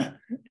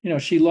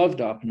 she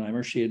loved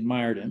Oppenheimer. She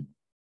admired him.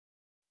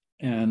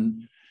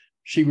 And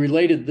she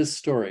related this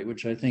story,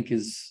 which I think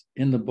is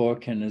in the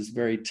book and is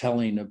very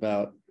telling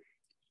about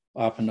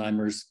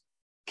Oppenheimer's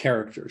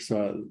character.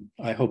 So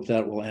I hope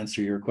that will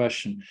answer your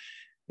question.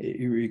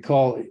 You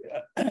recall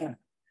at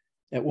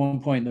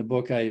one point in the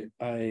book,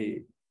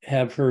 I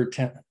have her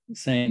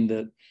saying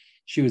that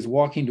she was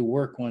walking to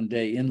work one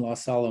day in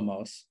Los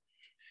Alamos,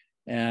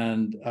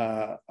 and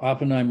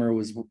Oppenheimer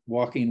was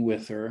walking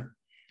with her.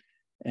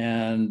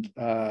 And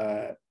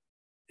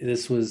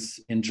this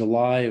was in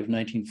July of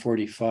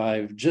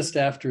 1945, just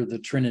after the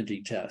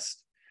Trinity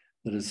test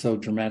that is so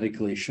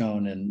dramatically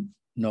shown in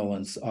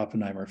Nolan's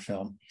Oppenheimer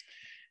film.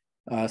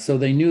 So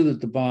they knew that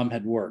the bomb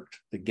had worked.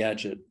 The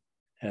gadget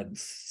had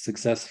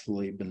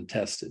successfully been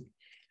tested.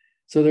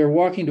 So they're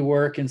walking to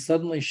work, and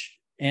suddenly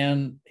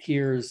Anne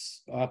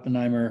hears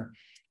Oppenheimer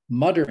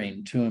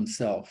muttering to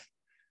himself,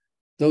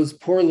 "Those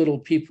poor little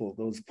people,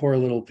 those poor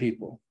little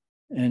people."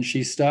 And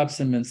she stops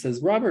him and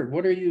says, "Robert,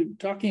 what are you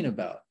talking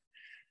about?"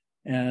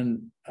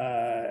 And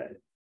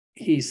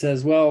he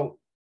says, "Well,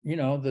 you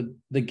know,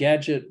 the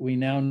gadget we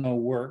now know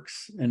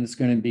works, and it's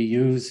going to be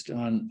used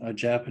on a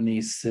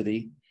Japanese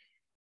city.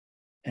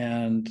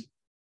 And,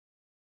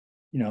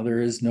 you know,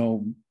 there is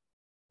no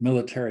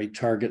military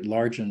target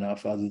large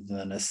enough other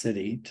than a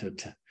city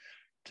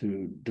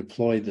to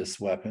deploy this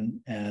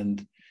weapon.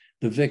 And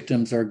the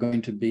victims are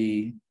going to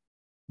be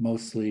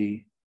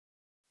mostly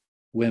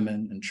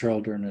women and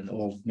children and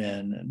old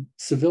men and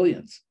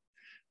civilians,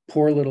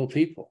 poor little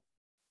people."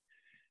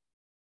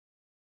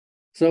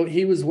 So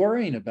he was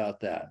worrying about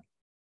that.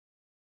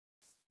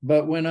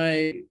 But when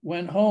I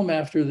went home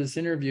after this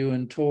interview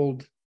and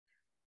told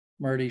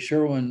Marty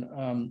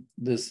Sherwin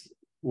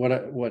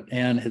what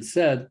Anne had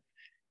said,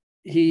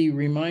 he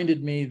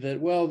reminded me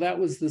that, well, that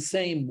was the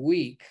same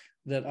week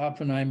that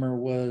Oppenheimer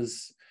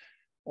was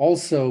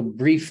also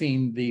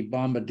briefing the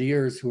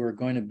bombardiers who are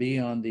going to be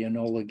on the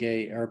Enola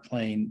Gay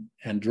airplane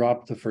and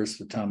drop the first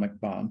atomic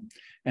bomb.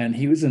 And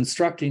he was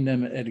instructing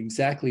them at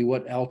exactly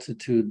what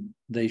altitude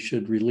they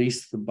should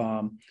release the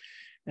bomb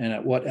and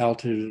at what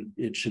altitude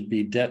it should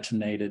be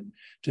detonated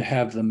to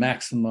have the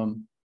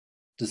maximum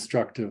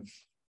destructive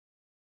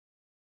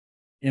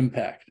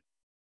impact,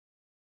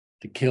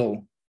 to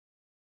kill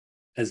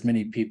as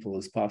many people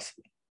as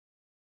possible.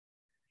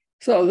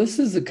 So this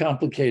is a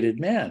complicated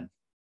man,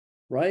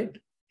 right?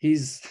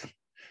 He's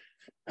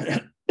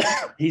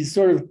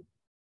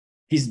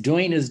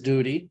doing his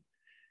duty.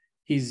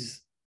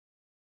 He's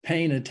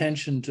paying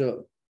attention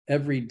to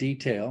every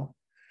detail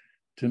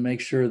to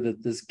make sure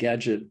that this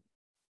gadget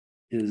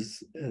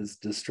is as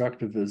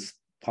destructive as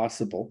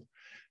possible.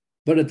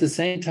 But at the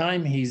same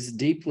time, he's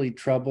deeply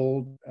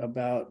troubled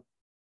about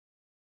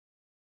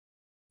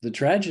the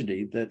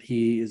tragedy that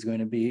he is going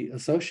to be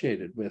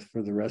associated with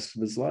for the rest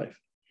of his life.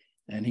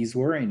 And he's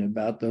worrying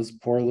about those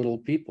poor little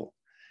people.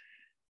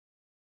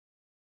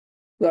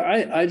 But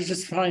I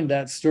just find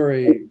that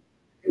story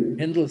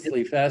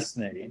endlessly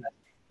fascinating.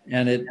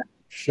 And it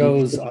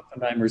shows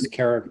Oppenheimer's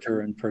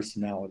character and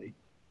personality.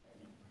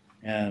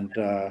 And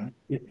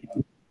it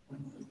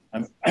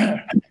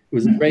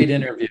was a great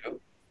interview.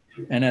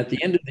 And at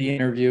the end of the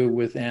interview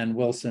with Ann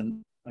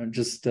Wilson,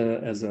 just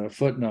as a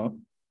footnote,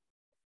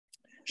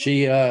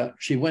 she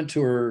went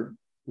to her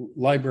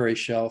library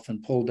shelf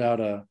and pulled out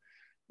a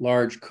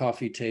large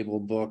coffee table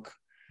book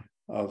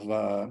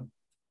of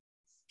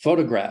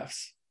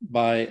photographs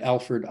by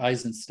Alfred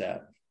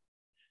Eisenstadt,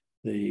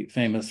 the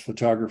famous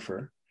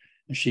photographer.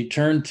 And she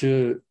turned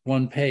to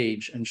one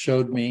page and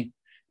showed me,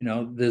 you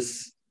know,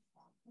 this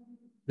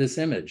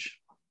image.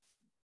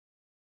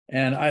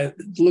 And I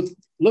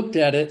looked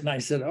at it and I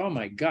said, oh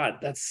my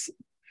God,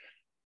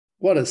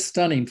 what a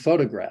stunning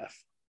photograph.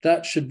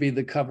 That should be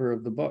the cover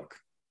of the book.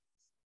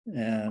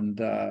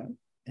 And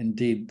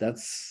indeed, that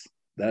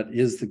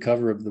is the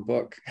cover of the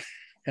book.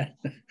 Yeah,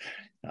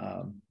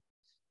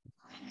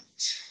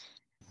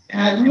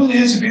 it really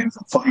is a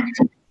beautiful find.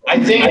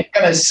 I think I'm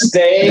going to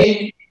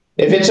stay,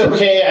 if it's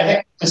okay, I think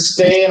I'm going to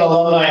stay in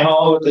Alumni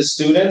Hall with the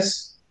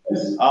students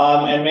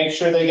and make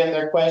sure they get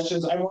their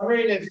questions. I'm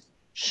wondering if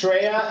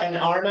Shreya and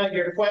Arna,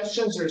 your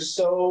questions are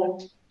so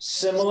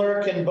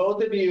similar. Can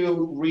both of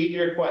you read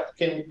your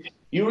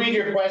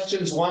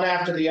questions one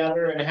after the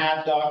other and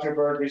have Dr.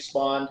 Bird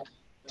respond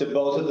to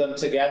both of them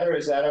together?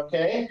 Is that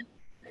okay?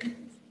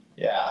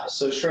 Yeah,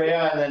 so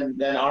Shreya and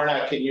then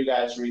Arna, can you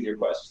guys read your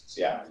questions?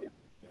 Yeah.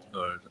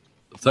 All right.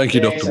 Thank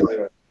you, Dr.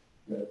 Bird.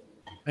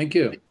 Thank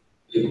you.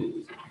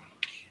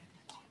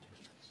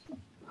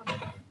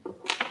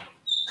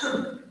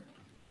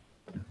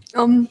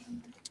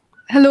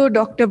 Hello,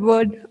 Dr.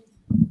 Bird.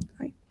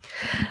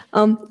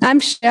 I'm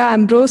Shreya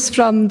Ambrose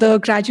from the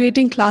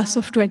graduating class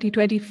of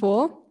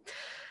 2024.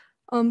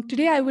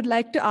 Today, I would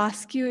like to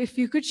ask you if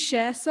you could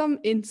share some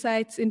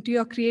insights into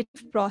your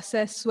creative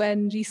process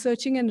when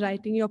researching and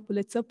writing your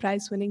Pulitzer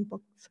Prize-winning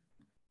books.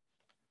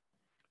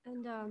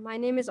 And my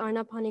name is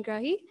Arna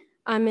Panigrahi.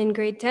 I'm in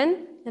grade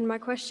 10, and my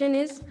question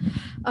is,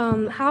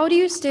 how do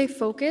you stay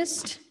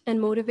focused and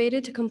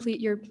motivated to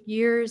complete your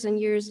years and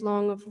years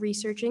long of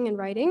researching and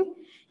writing,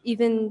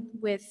 even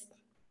with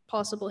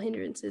possible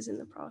hindrances in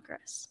the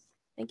progress?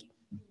 Thank you.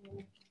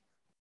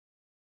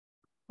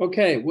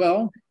 Okay,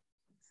 well,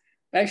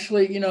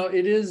 actually, you know,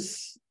 it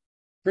is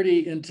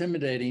pretty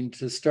intimidating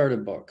to start a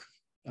book.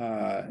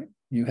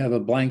 You have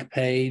a blank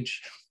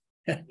page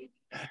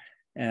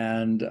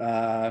and,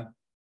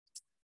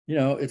 you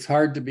know, it's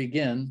hard to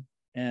begin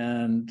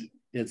and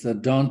it's a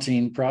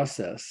daunting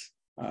process.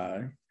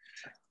 You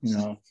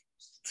know,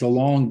 it's a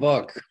long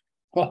book,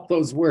 all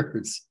those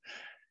words.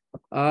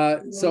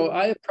 So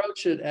I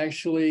approach it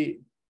actually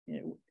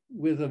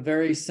with a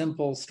very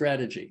simple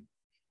strategy.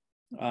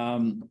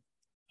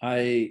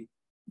 I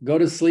go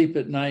to sleep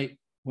at night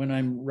when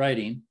I'm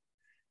writing,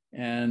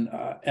 and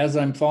as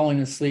I'm falling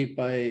asleep,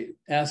 I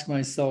ask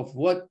myself,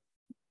 what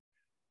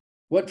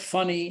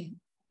funny,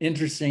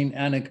 interesting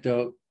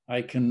anecdote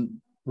I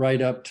can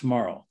write up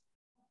tomorrow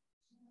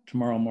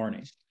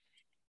morning.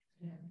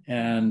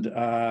 And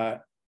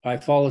I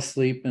fall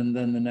asleep, and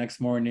then the next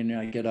morning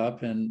I get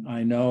up and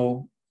I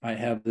know I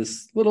have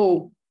this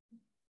little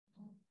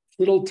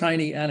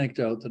tiny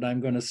anecdote that I'm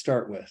going to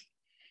start with.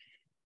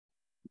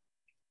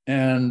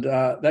 And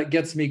that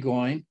gets me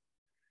going.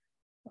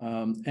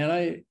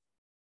 And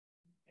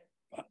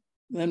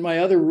my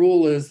other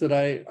rule is that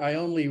I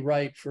only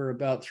write for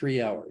about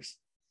 3 hours.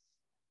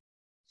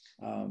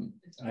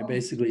 I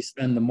basically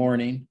spend the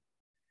morning,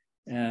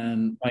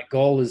 and my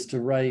goal is to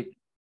write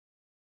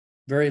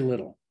very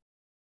little,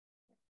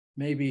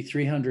 maybe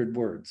 300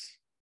 words,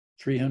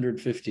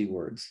 350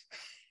 words.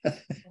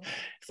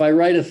 If I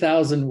write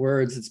 1,000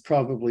 words, it's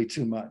probably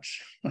too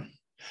much.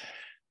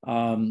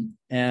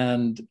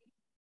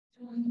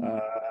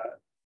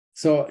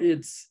 So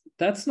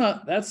that's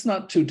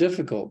not too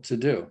difficult to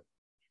do,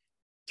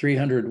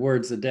 300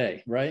 words a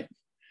day, right?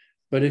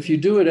 But if you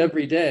do it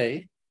every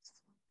day,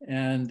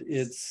 and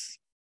it's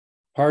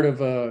part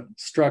of a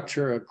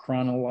structure, a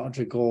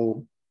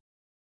chronological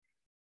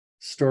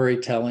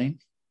storytelling,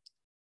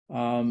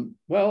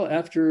 well,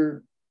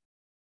 after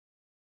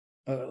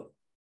a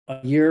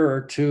year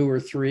or 2 or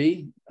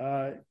 3,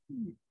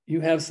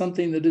 you have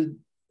something that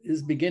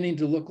is beginning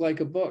to look like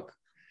a book.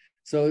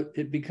 So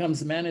it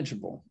becomes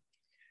manageable.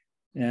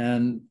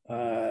 And,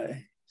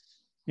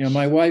 you know,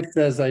 my wife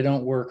says I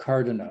don't work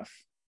hard enough,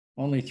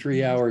 only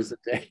 3 hours a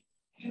day.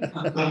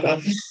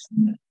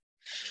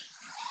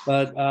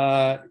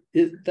 But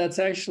that's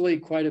actually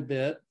quite a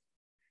bit.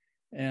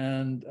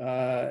 And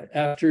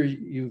after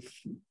you've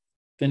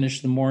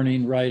finished the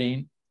morning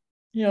writing,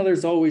 you know,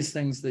 there's always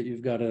things that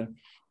you've got to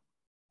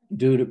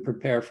do to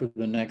prepare for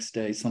the next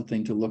day,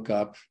 something to look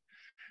up.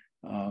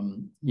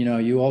 You know,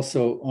 you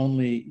also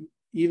only,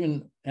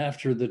 even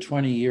after the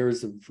 20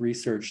 years of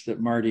research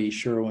that Marty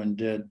Sherwin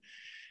did,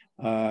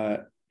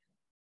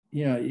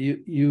 you know,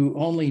 you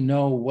only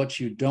know what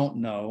you don't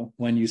know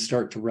when you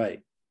start to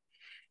write.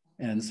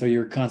 And so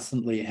you're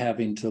constantly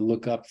having to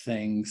look up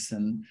things.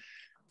 And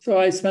so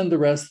I spend the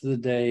rest of the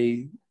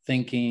day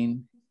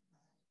thinking,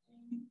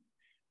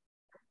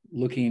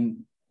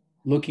 looking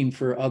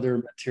for other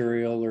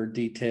material or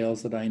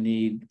details that I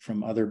need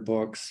from other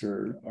books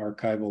or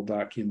archival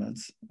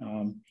documents.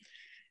 And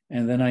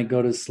then I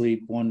go to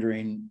sleep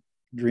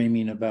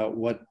dreaming about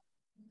what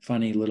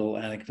funny little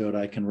anecdote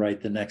I can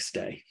write the next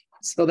day.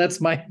 So that's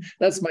my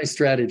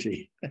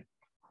strategy.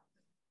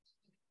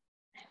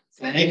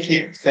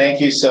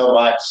 Thank you so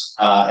much.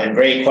 And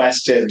great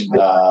question,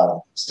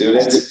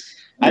 students.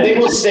 I think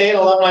we'll stay in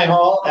Alumni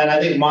Hall, and I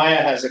think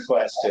Maya has a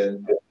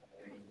question.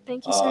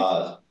 Thank you,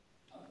 sir.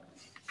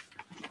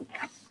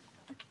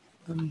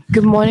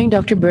 Good morning,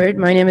 Dr. Bird.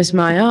 My name is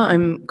Maya.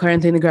 I'm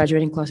currently in the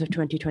graduating class of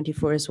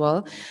 2024 as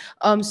well.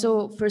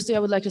 So firstly, I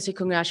would like to say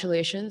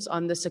congratulations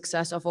on the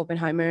success of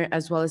Oppenheimer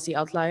as well as The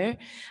Outlier.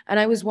 And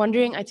I was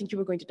wondering, I think you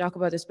were going to talk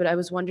about this, but I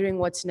was wondering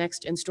what's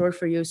next in store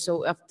for you.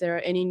 So if there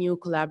are any new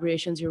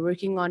collaborations you're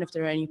working on, if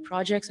there are any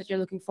projects that you're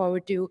looking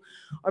forward to,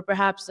 or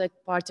perhaps like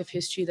parts of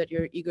history that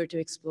you're eager to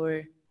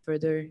explore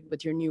further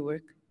with your new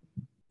work.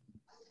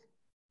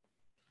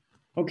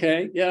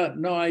 Okay, yeah,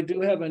 no, I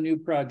do have a new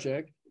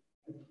project.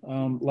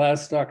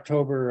 Last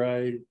October,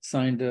 I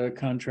signed a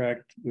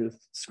contract with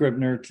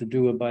Scribner to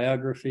do a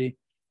biography,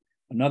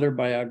 another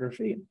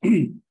biography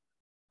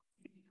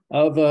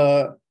of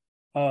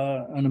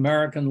an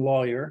American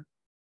lawyer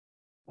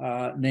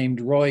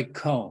named Roy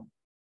Cohn.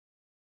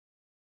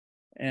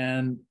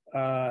 And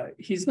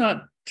he's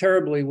not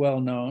terribly well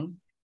known,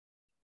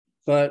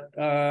 but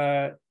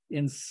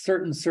in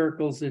certain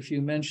circles, if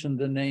you mention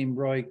the name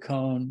Roy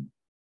Cohn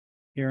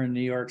here in New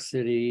York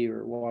City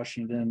or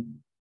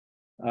Washington,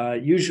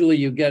 usually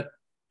you get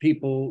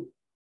people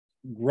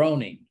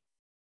groaning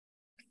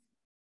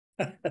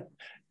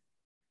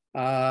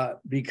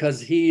because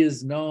he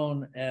is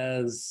known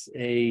as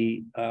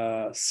a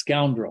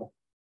scoundrel.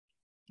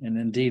 And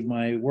indeed,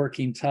 my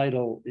working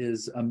title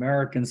is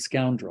American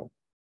Scoundrel.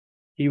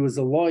 He was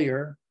a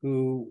lawyer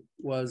who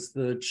was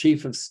the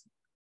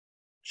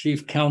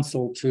chief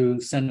counsel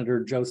to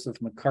Senator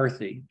Joseph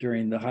McCarthy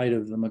during the height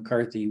of the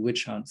McCarthy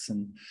witch hunts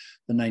in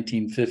the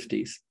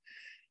 1950s.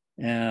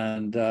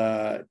 And,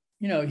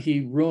 you know,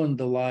 he ruined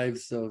the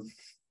lives of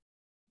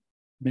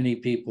many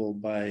people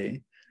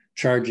by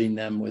charging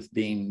them with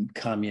being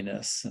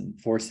communists and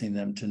forcing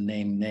them to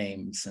name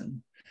names.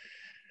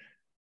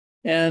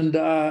 And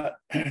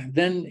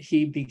then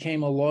he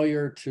became a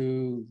lawyer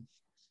to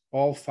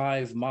all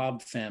 5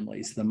 mob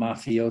families, the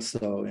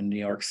mafioso in New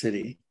York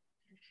City.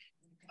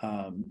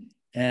 And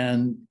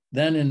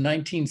then in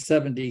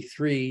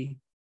 1973,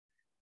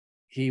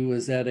 he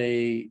was at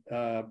a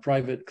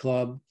private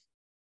club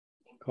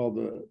called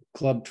the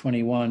Club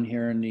 21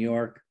 here in New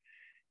York.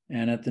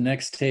 And at the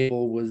next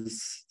table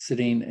was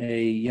sitting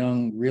a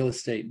young real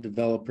estate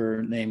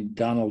developer named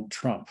Donald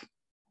Trump.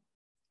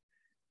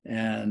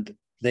 And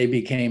they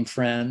became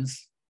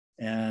friends,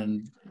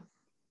 and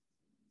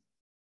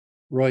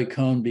Roy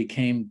Cohn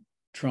became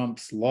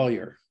Trump's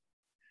lawyer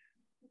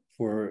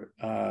for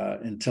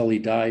until he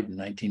died in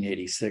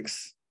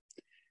 1986.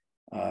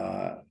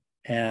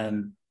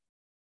 And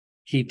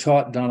he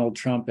taught Donald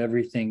Trump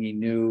everything he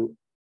knew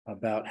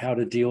about how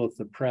to deal with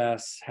the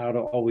press, how to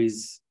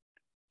always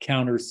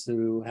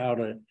countersue, how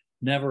to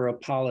never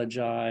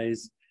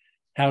apologize,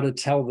 how to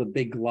tell the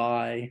big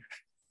lie.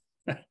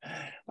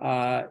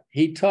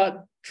 He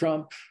taught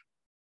Trump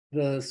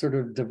the sort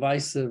of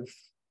divisive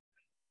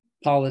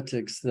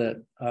politics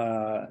that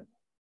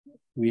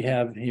we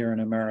have here in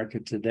America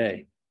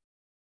today.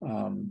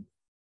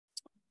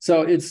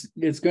 So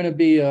it's going to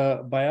be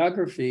a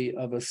biography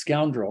of a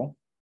scoundrel,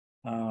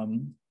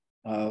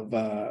 of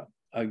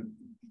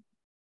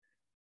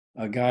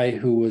a guy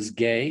who was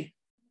gay,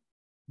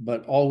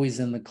 but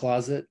always in the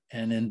closet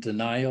and in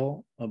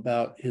denial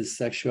about his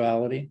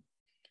sexuality.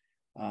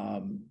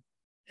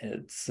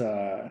 It's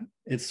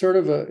sort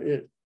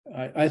of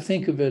I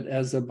think of it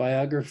as a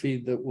biography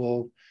that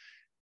will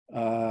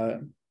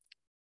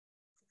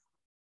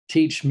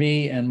teach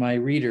me and my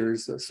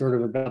readers sort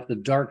of about the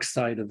dark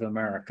side of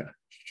America.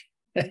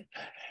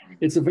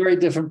 It's a very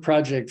different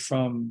project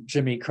from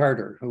Jimmy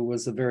Carter, who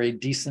was a very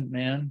decent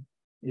man.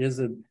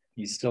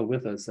 He's still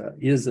with us,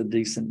 is a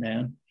decent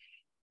man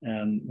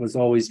and was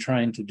always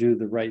trying to do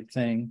the right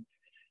thing.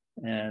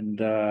 And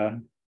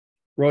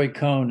Roy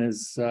Cohn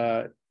is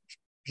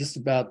just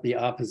about the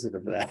opposite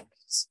of that.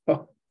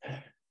 So,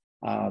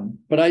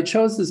 but I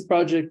chose this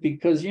project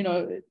because, you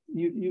know,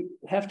 you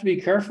have to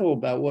be careful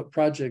about what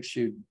projects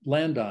you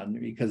land on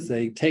because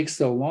they take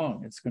so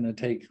long. It's going to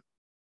take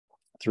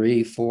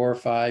 3, 4,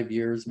 5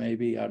 years,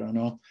 maybe, I don't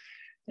know.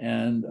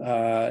 And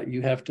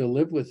you have to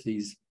live with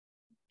these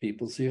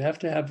people. So you have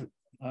to have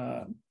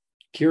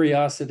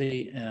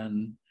curiosity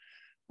and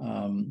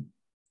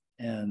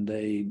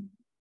a,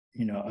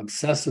 you know,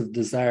 obsessive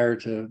desire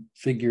to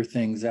figure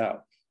things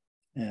out.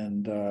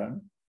 And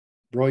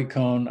Roy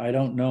Cohn, I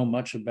don't know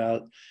much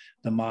about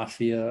the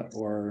mafia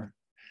or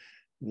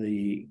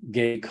the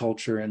gay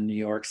culture in New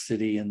York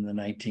City in the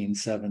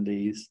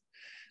 1970s.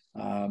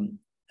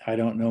 I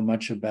don't know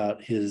much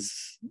about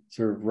his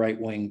sort of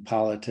right-wing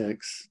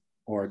politics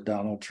or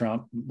Donald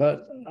Trump,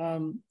 but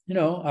you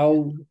know,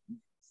 I'll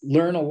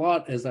learn a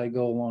lot as I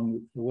go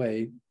along the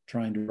way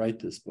trying to write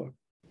this book.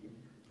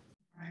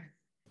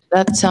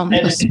 That sounds.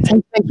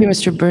 Thank you,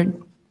 Mr.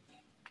 Bird.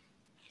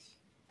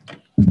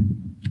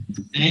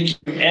 Thank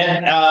you.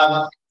 And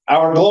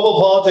our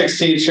global politics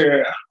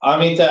teacher,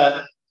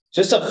 Amita,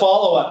 just a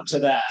follow-up to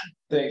that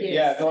thing. Yes.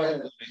 Yeah, go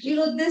ahead. You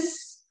know,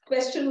 this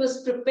question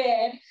was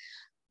prepared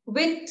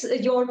with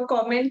your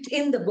comment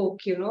in the book,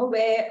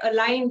 where a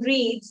line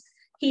reads,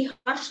 he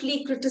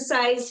harshly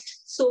criticized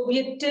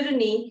Soviet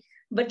tyranny,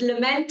 but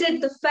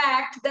lamented the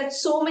fact that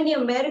so many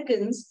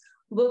Americans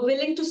were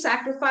willing to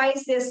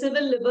sacrifice their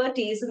civil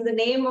liberties in the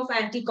name of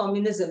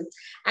anti-communism.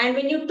 And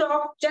when you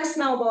talk just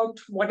now about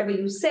whatever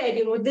you said,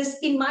 this,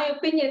 in my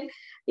opinion,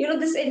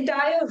 this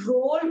entire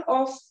role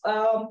of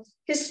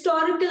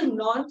historical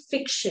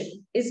nonfiction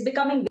is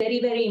becoming very,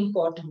 very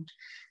important.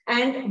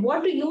 And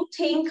what do you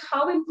think,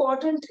 how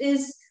important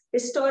is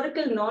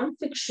historical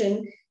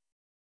nonfiction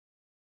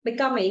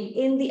becoming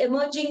in the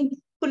emerging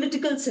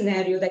political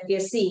scenario that we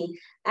are seeing?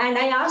 And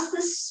I ask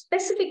this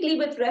specifically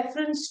with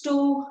reference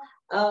to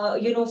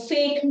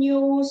fake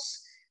news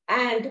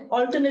and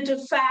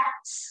alternative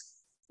facts.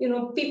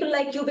 People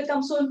like you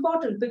become so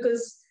important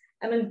because,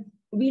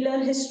 we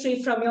learn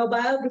history from your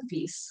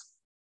biographies.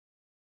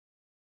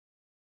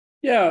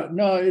 Yeah,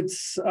 no,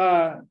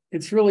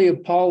 it's really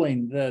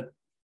appalling that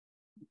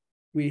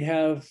we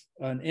have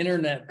an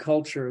internet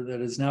culture that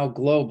is now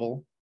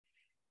global,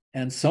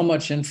 and so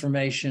much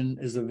information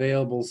is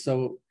available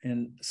so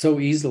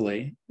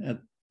easily,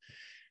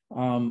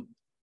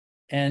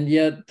 and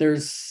yet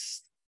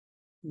there's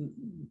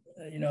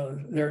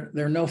there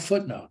are no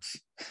footnotes.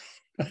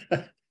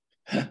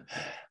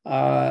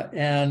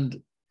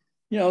 And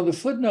the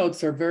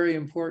footnotes are very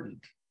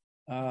important.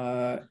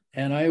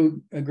 And I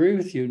agree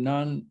with you,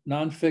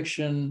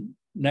 nonfiction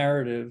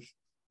narrative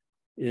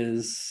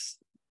is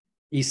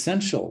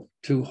essential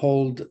to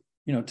hold,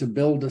 to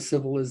build a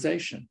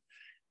civilization.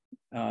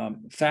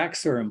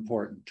 Facts are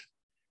important.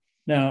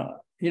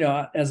 Now,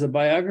 as a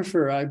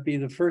biographer, I'd be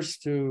the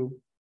first to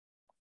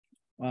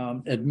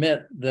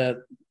admit that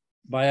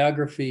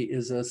biography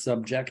is a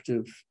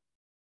subjective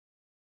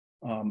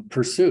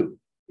pursuit.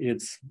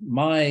 It's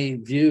my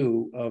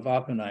view of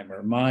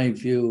Oppenheimer, my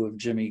view of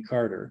Jimmy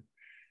Carter.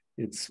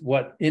 It's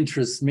what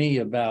interests me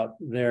about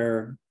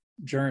their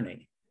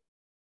journey.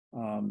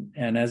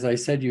 And as I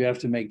said, you have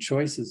to make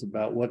choices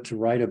about what to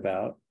write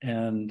about.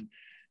 And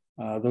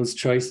those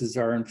choices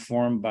are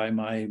informed by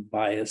my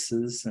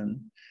biases.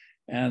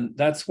 And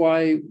that's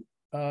why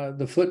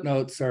the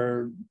footnotes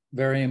are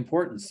very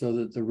important, so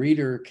that the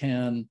reader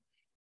can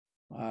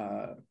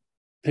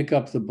pick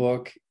up the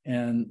book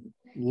and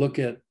look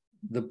at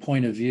the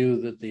point of view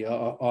that the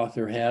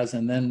author has,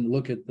 and then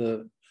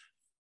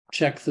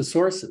check the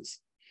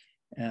sources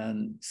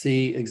and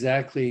see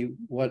exactly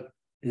what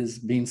is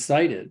being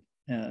cited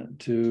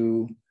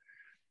to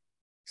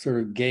sort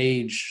of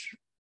gauge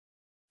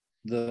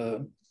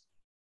the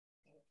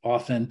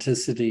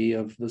authenticity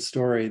of the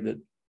story that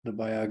the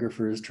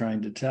biographer is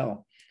trying to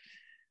tell.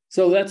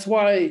 So that's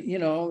why,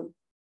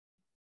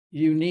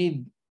 you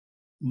need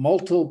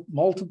multiple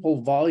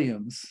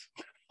volumes.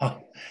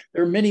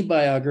 There are many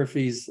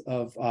biographies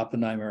of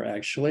Oppenheimer,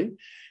 actually.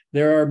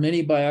 There are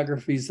many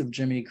biographies of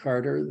Jimmy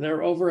Carter. There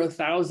are over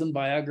 1,000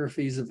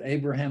 biographies of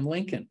Abraham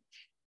Lincoln.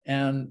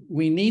 And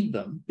we need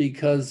them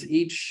because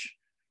each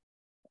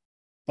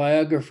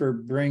biographer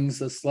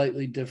brings a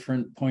slightly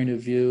different point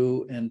of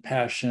view and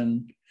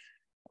passion.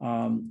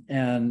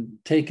 And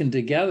taken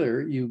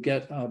together, you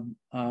get a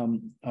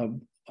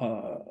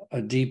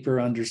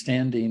deeper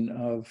understanding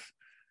of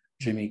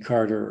Jimmy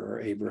Carter or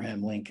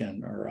Abraham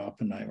Lincoln or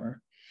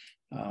Oppenheimer.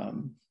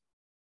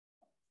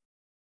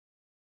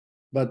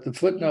 But the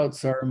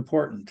footnotes are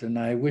important, and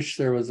I wish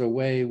there was a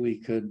way we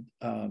could,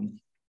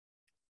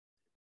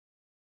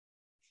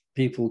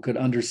 people could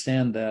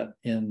understand that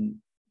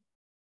in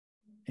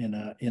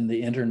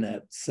the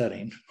internet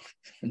setting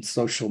and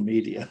social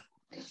media.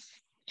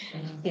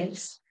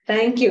 Yes,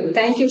 thank you,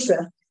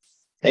 sir.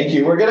 Thank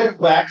you. We're going to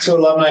go back to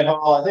Alumni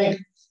Hall. I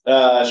think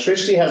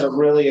Shrishti has a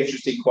really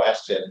interesting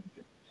question.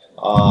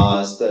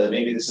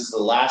 Maybe this is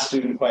the last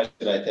student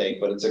question, I think,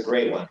 but it's a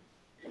great one.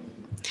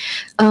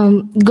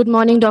 Good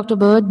morning, Dr.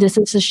 Bird. This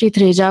is Srishti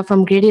Threja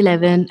from grade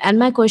 11. And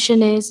my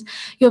question is,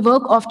 your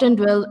work often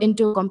dwells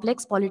into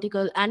complex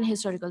political and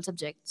historical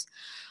subjects.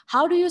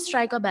 How do you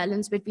strike a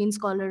balance between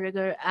scholar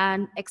rigor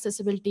and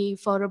accessibility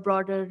for a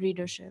broader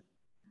readership?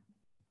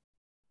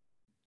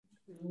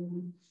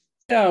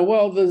 Yeah,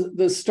 well,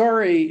 the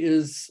story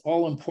is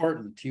all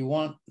important.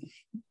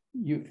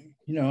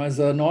 As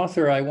an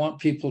author, I want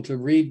people to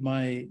read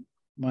my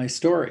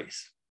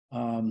stories.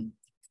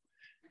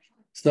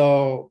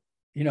 So,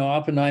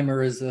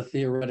 Oppenheimer is a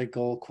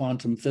theoretical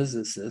quantum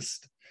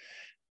physicist,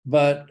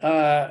 but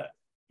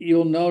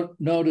you'll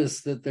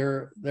notice that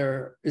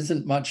there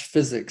isn't much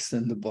physics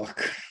in the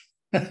book.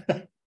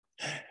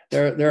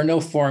 There are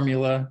no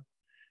formula.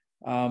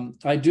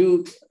 I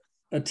do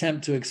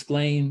attempt to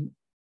explain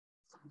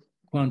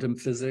quantum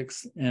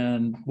physics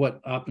and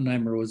what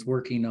Oppenheimer was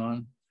working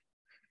on,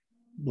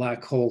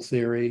 black hole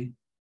theory,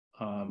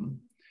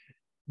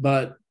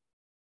 but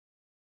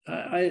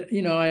I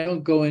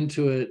don't go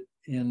into it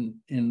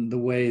in the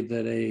way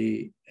that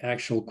a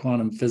actual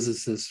quantum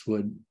physicist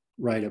would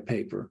write a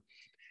paper.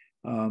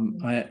 I'm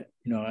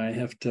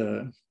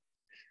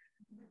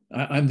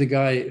the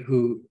guy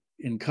who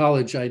in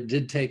college, I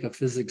did take a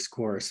physics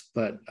course,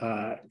 but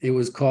it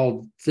was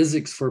called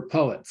Physics for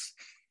Poets.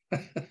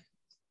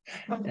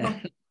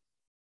 And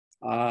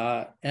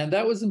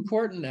that was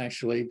important,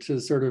 actually, to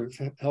sort of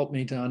help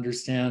me to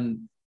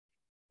understand,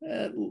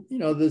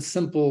 the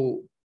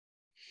simple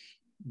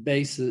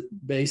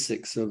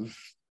basics of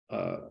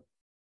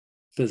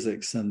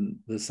physics and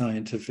the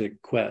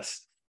scientific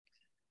quest.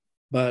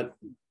 But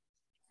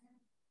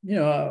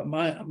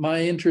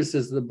my interest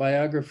as the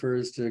biographer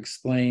is to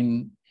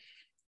explain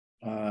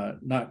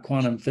not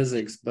quantum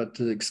physics, but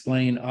to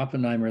explain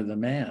Oppenheimer the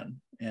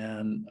man.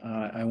 And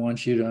I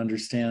want you to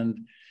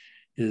understand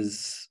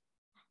his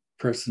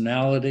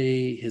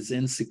personality, his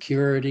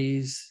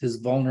insecurities, his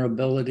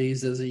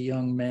vulnerabilities as a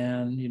young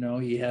man.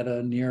 He had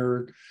a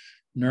near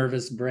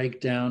nervous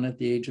breakdown at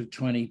the age of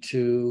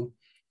 22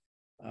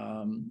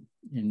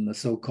 in the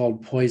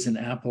so-called poison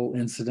apple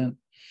incident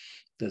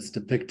that's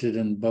depicted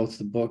in both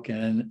the book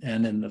and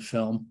in the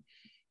film.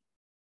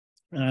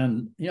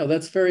 And,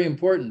 that's very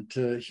important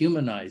to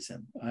humanize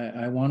him.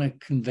 I want to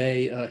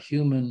convey the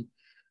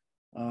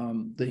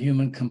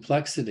human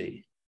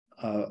complexity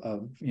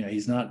of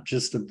he's not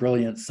just a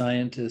brilliant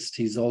scientist,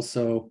 he's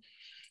also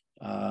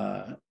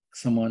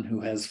someone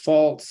who has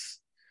faults.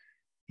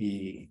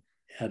 He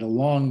had a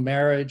long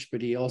marriage,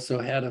 but he also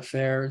had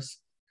affairs.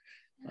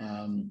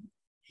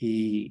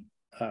 He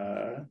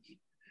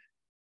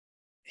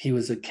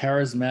was a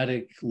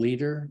charismatic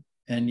leader,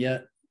 and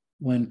yet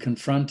when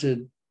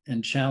confronted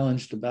and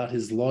challenged about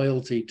his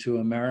loyalty to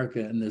America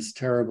in this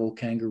terrible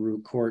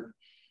kangaroo court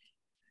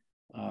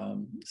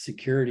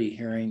security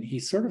hearing, he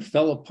sort of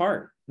fell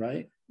apart,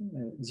 right?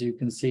 As you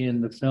can see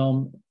in the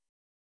film,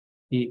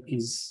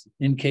 he's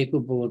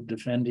incapable of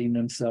defending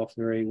himself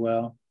very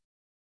well.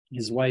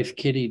 His wife,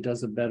 Kitty,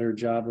 does a better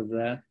job of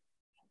that.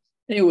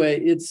 Anyway,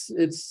 it's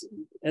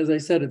as I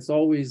said,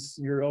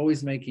 you're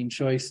always making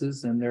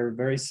choices, and they're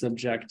very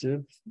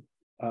subjective.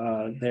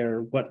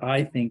 They're what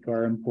I think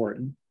are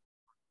important.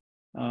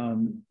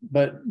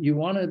 But you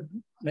want to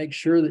make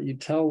sure that you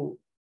tell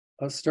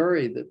a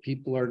story that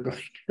people are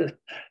going to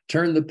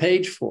turn the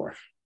page for.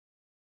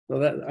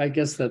 So I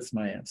guess that's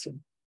my answer.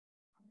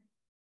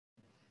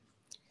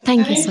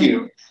 Thank you so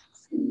much.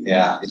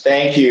 Yeah,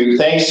 thank you.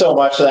 Thanks so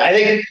much for that.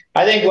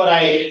 I think what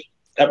I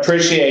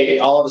appreciate,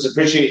 all of us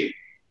appreciate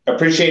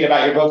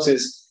about your books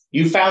is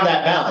you found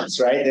that balance,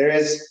 right? There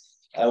is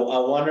a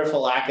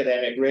wonderful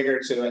academic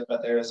rigor to it,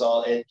 but there is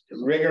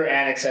rigor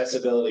and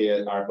accessibility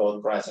are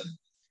both present.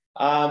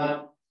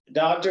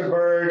 Dr.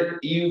 Bird,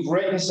 you've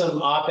written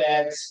some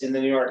op-eds in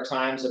the New York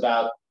Times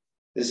about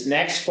this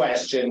next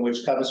question,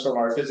 which comes from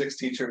our physics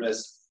teacher,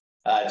 Ms.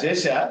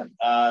 Disha.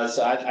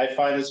 So I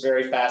find this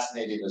very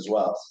fascinating as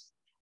well.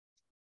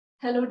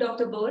 Hello,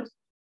 Dr. Bird.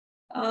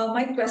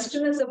 My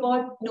question is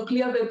about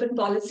nuclear weapon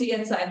policy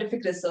and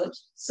scientific research.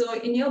 So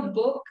in your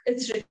book,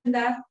 it's written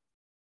that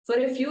for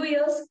a few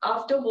years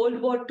after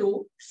World War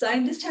II,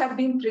 scientists have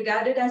been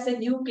regarded as a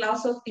new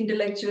class of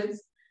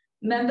intellectuals,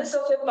 members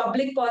of a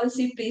public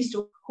policy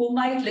priesthood who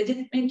might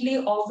legitimately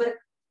offer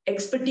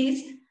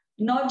expertise,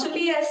 not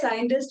only as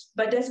scientists,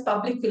 but as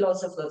public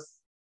philosophers.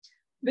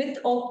 With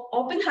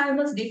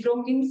Oppenheimer's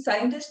defrogging,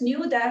 scientists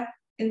knew that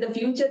in the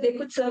future they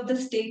could serve the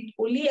state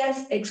only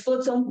as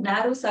experts on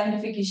narrow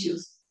scientific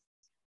issues.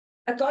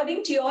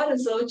 According to your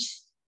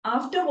research,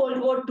 after World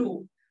War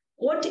II,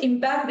 what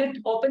impact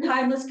did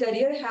Oppenheimer's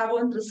career have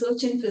on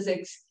research in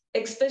physics,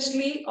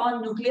 especially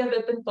on nuclear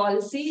weapon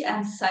policy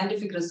and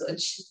scientific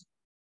research?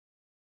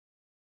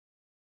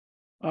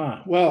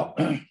 Well,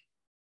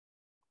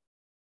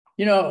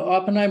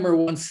 Oppenheimer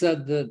once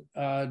said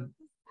that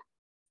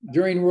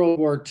during World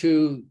War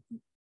II,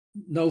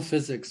 no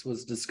physics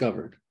was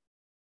discovered.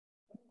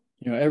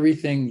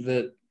 Everything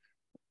that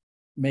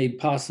made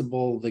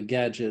possible the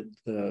gadget,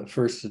 the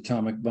first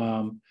atomic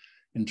bomb,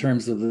 in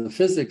terms of the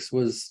physics,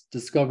 was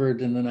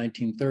discovered in the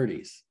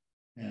 1930s,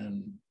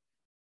 and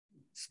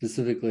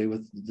specifically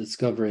with the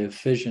discovery of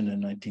fission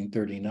in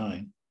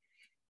 1939.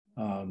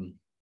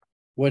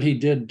 What he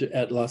did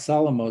at Los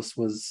Alamos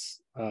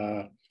was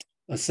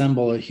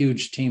assemble a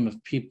huge team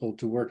of people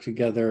to work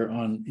together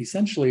on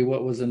essentially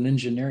what was an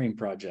engineering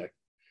project.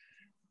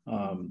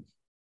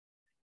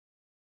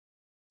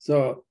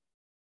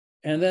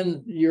 And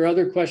then your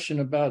other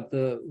question about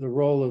the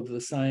role of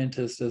the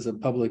scientist as a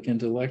public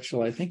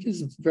intellectual, I think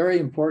is very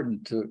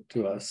important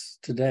to us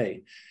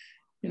today.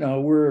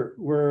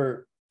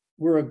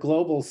 We're a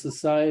global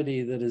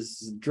society that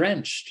is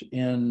drenched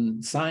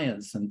in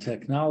science and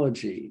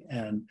technology,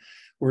 and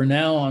we're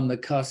now on the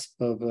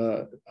cusp of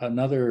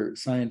another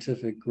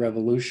scientific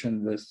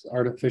revolution with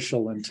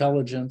artificial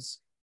intelligence.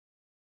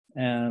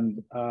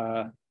 And,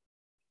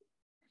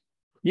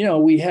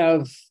 we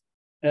have,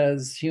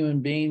 as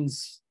human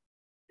beings,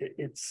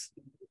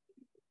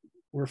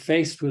 we're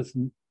faced with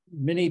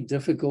many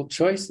difficult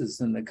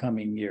choices in the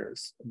coming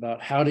years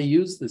about how to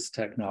use this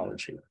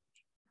technology.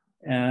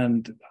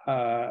 And,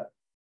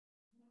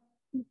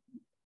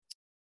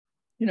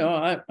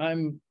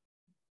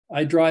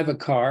 I drive a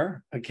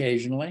car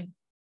occasionally,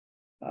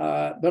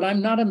 but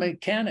I'm not a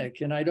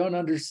mechanic, and I don't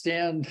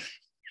understand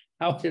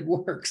how it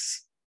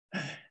works.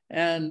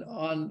 And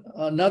on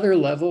another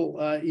level,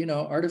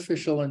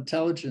 artificial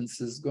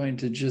intelligence is going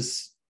to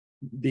just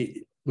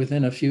be,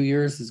 within a few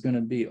years, is going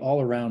to be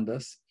all around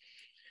us.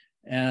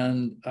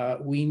 And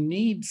we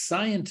need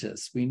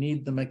scientists, we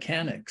need the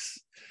mechanics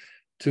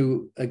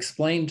to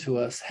explain to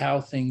us how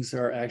things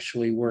are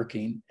actually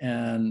working,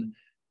 and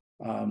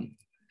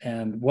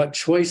what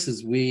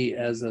choices we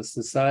as a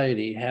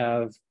society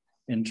have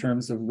in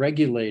terms of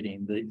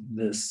regulating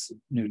this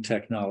new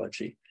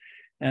technology.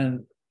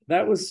 And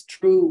that was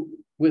true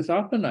with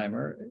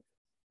Oppenheimer,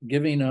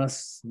 giving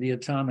us the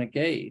atomic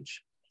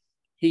age.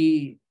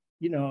 He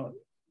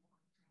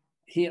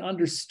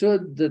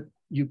understood that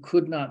you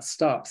could not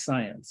stop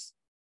science.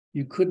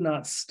 You could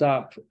not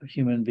stop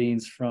human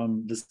beings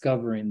from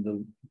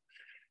discovering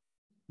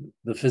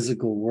the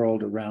physical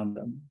world around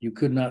them. You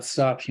could not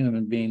stop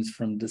human beings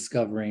from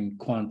discovering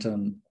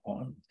quantum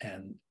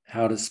and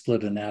how to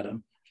split an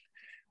atom.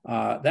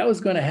 That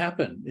was going to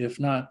happen. If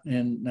not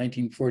in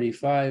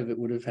 1945, it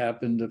would have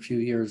happened a few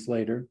years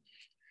later.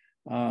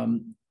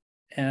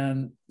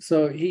 And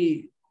so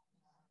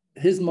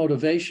his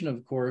motivation,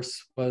 of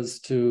course, was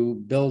to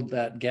build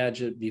that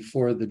gadget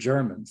before the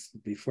Germans,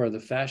 before the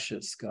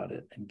fascists got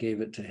it and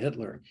gave it to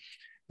Hitler.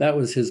 That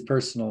was his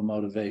personal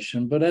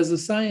motivation. But as a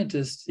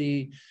scientist,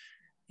 he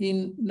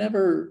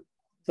never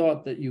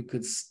thought that you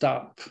could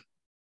stop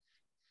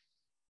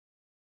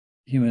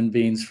human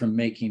beings from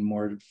making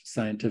more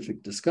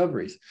scientific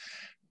discoveries.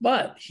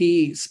 But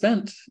he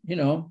spent,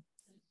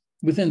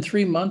 within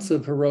 3 months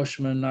of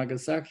Hiroshima and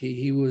Nagasaki,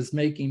 he was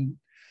making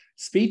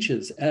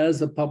speeches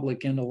as a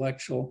public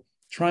intellectual,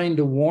 trying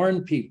to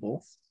warn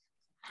people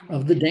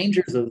of the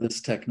dangers of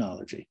this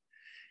technology.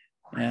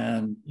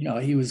 And,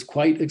 he was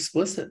quite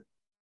explicit.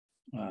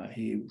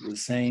 He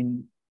was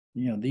saying,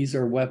 these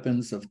are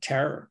weapons of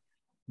terror,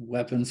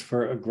 weapons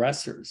for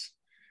aggressors,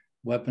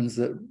 weapons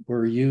that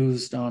were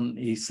used on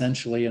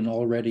essentially an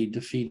already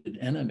defeated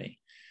enemy.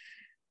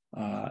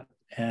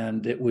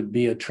 And it would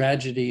be a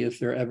tragedy if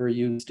they're ever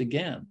used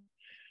again.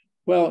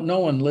 Well, no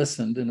one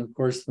listened. And of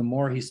course, the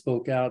more he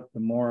spoke out, the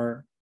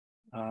more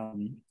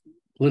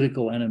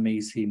political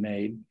enemies he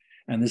made.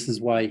 And this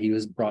is why he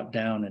was brought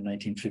down in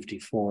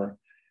 1954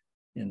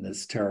 in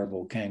this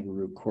terrible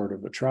kangaroo court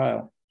of a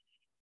trial.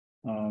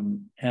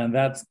 And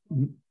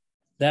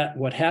that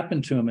what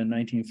happened to him in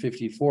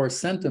 1954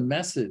 sent a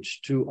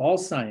message to all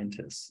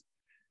scientists,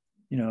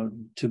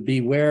 to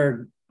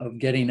beware of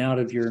getting out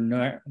of your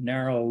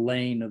narrow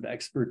lane of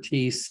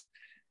expertise,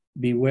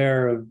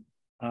 beware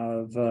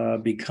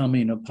of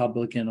becoming a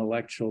public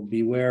intellectual,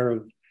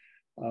 beware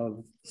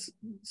of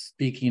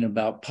speaking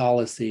about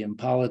policy and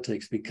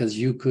politics, because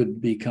you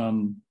could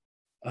become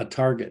a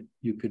target.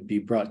 You could be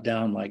brought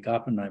down like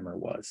Oppenheimer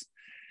was.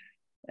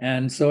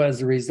 And so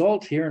as a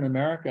result, here in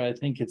America, I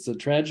think it's a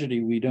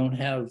tragedy. We don't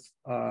have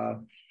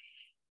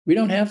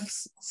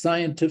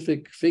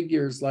scientific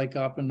figures like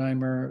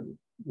Oppenheimer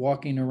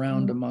walking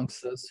around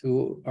amongst us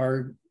who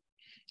are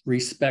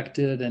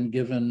respected and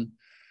given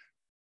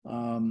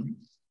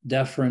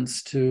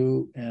deference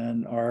to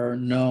and are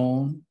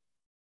known.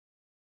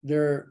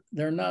 They're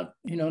not,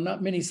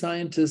 not many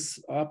scientists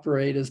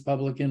operate as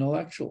public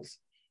intellectuals.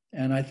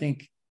 And I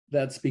think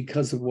that's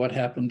because of what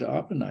happened to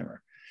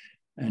Oppenheimer.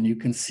 And you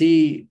can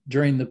see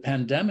during the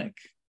pandemic,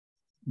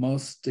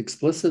 most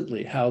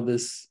explicitly, how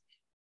this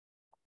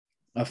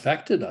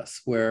affected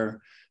us,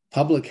 where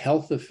public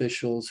health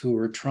officials who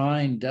were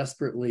trying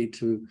desperately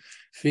to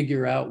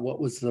figure out what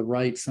was the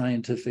right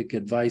scientific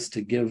advice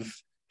to give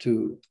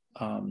to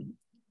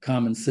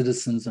common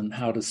citizens and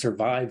how to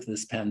survive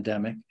this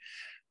pandemic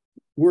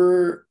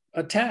were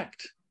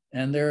attacked,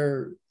 and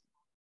their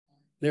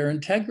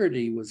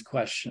integrity was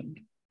questioned,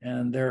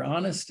 and their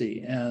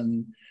honesty.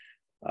 And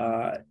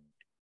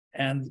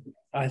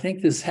I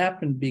think this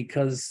happened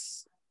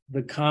because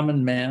the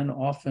common man,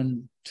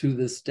 often to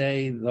this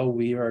day, though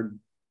we are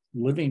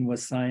living with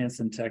science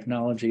and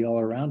technology all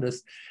around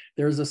us,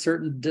 there's a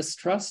certain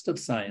distrust of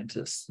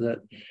scientists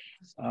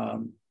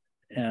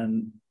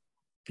and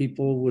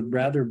people would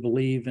rather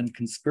believe in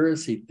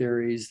conspiracy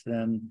theories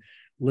than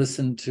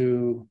listen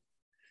to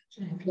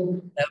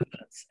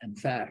evidence and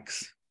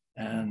facts.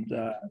 And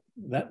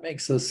that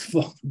makes us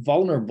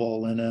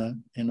vulnerable in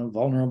a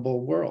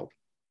vulnerable world.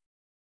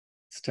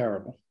 It's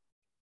terrible.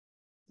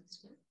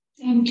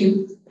 Thank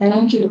you.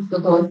 Thank you,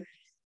 Dr. Gaur.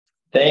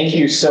 Thank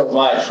you so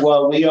much.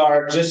 Well, we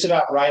are just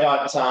about right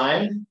on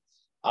time,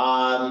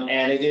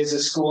 and it is a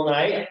school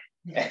night.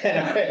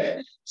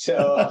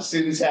 So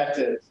students have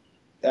to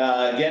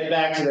get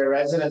back to their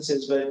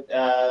residences. But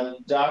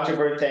Dr.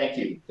 Bird, thank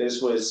you.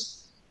 This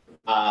was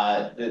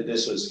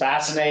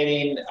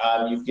fascinating.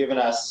 You've given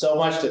us so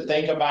much to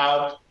think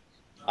about.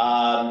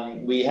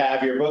 We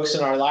have your books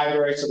in our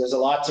library, so there's a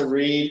lot to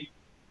read.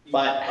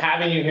 But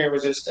having you here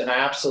was just an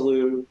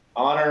absolute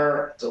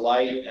honor,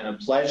 delight, and a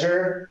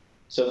pleasure.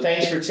 So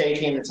thanks for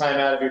taking the time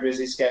out of your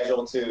busy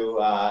schedule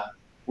to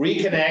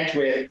reconnect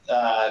with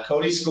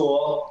Coady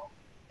School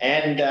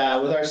and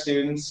with our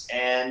students.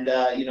 And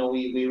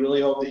we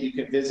really hope that you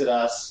can visit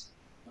us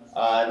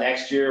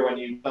next year when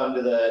you come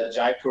to the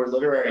Jaipur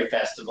Literary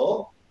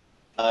Festival.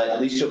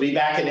 At least you'll be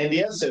back in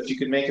India, so if you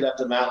could make it up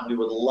the mountain, we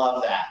would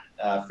love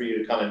that for you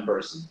to come in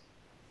person.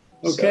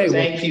 Okay, so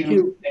well, thank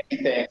you.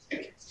 Thank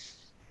you.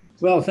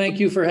 Well, thank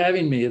you for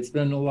having me. It's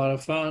been a lot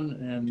of fun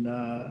and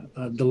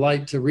a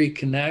delight to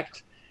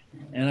reconnect.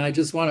 And I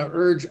just want to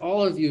urge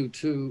all of you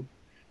to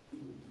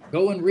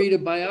go and read a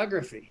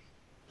biography.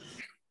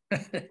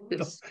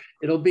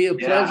 it'll be a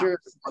pleasure,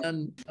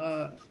 and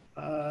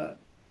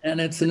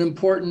it's an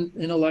important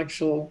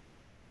intellectual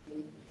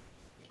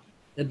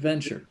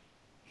adventure.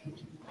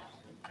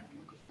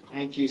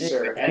 Thank you,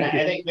 sir. And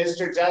I think,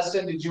 Mr.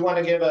 Justin, did you want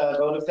to give a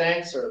vote of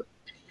thanks? Or?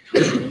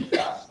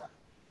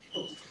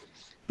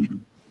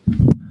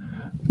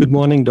 Good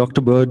morning,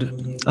 Dr.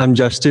 Bird. I'm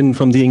Justin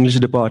from the English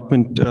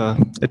department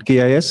at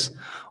KIS.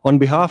 On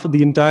behalf of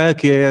the entire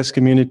KIS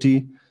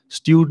community,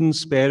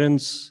 students,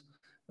 parents,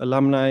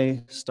 alumni,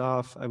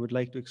 staff, I would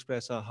like to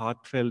express our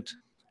heartfelt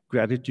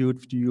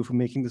gratitude to you for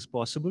making this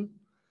possible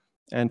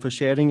and for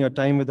sharing your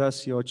time with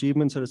us. Your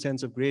achievements are a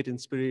sense of great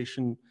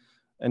inspiration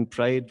and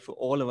pride for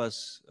all of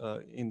us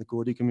in the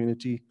Coady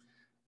community.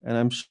 And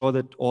I'm sure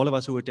that all of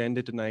us who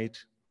attended tonight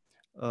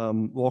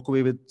walk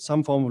away with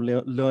some form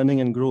of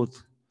learning and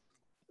growth.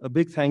 A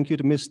big thank you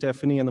to Ms.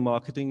 Stephanie and the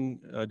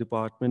marketing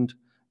department,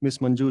 Ms.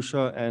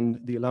 Manjusha and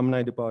the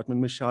alumni department,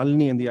 Ms.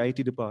 Shalini and the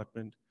IT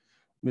department,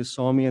 Ms.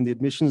 Somi and the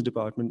admissions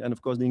department, and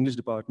of course the English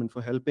department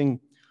for helping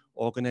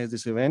organize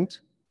this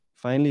event.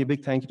 Finally, a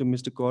big thank you to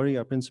Mr. Corey,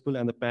 our principal,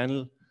 and the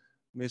panel,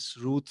 Ms.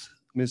 Ruth,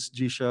 Ms.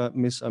 Jisha,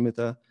 Ms.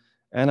 Amita,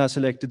 and our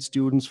selected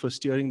students for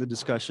steering the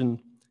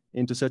discussion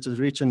into such a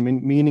rich and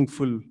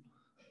meaningful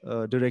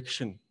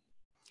direction.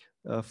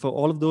 For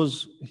all of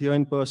those here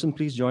in person,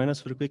 please join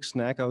us for a quick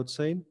snack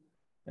outside.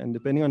 And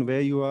depending on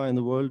where you are in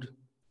the world,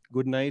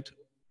 good night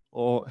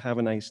or have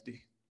a nice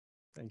day.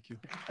 Thank you.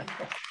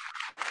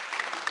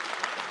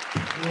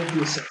 Thank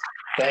you, sir.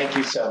 Thank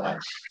you so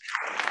much.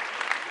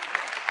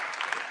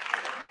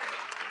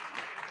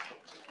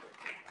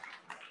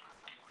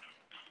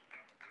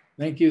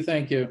 Thank you.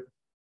 Thank you.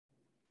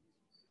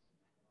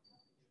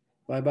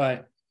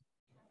 Bye-bye.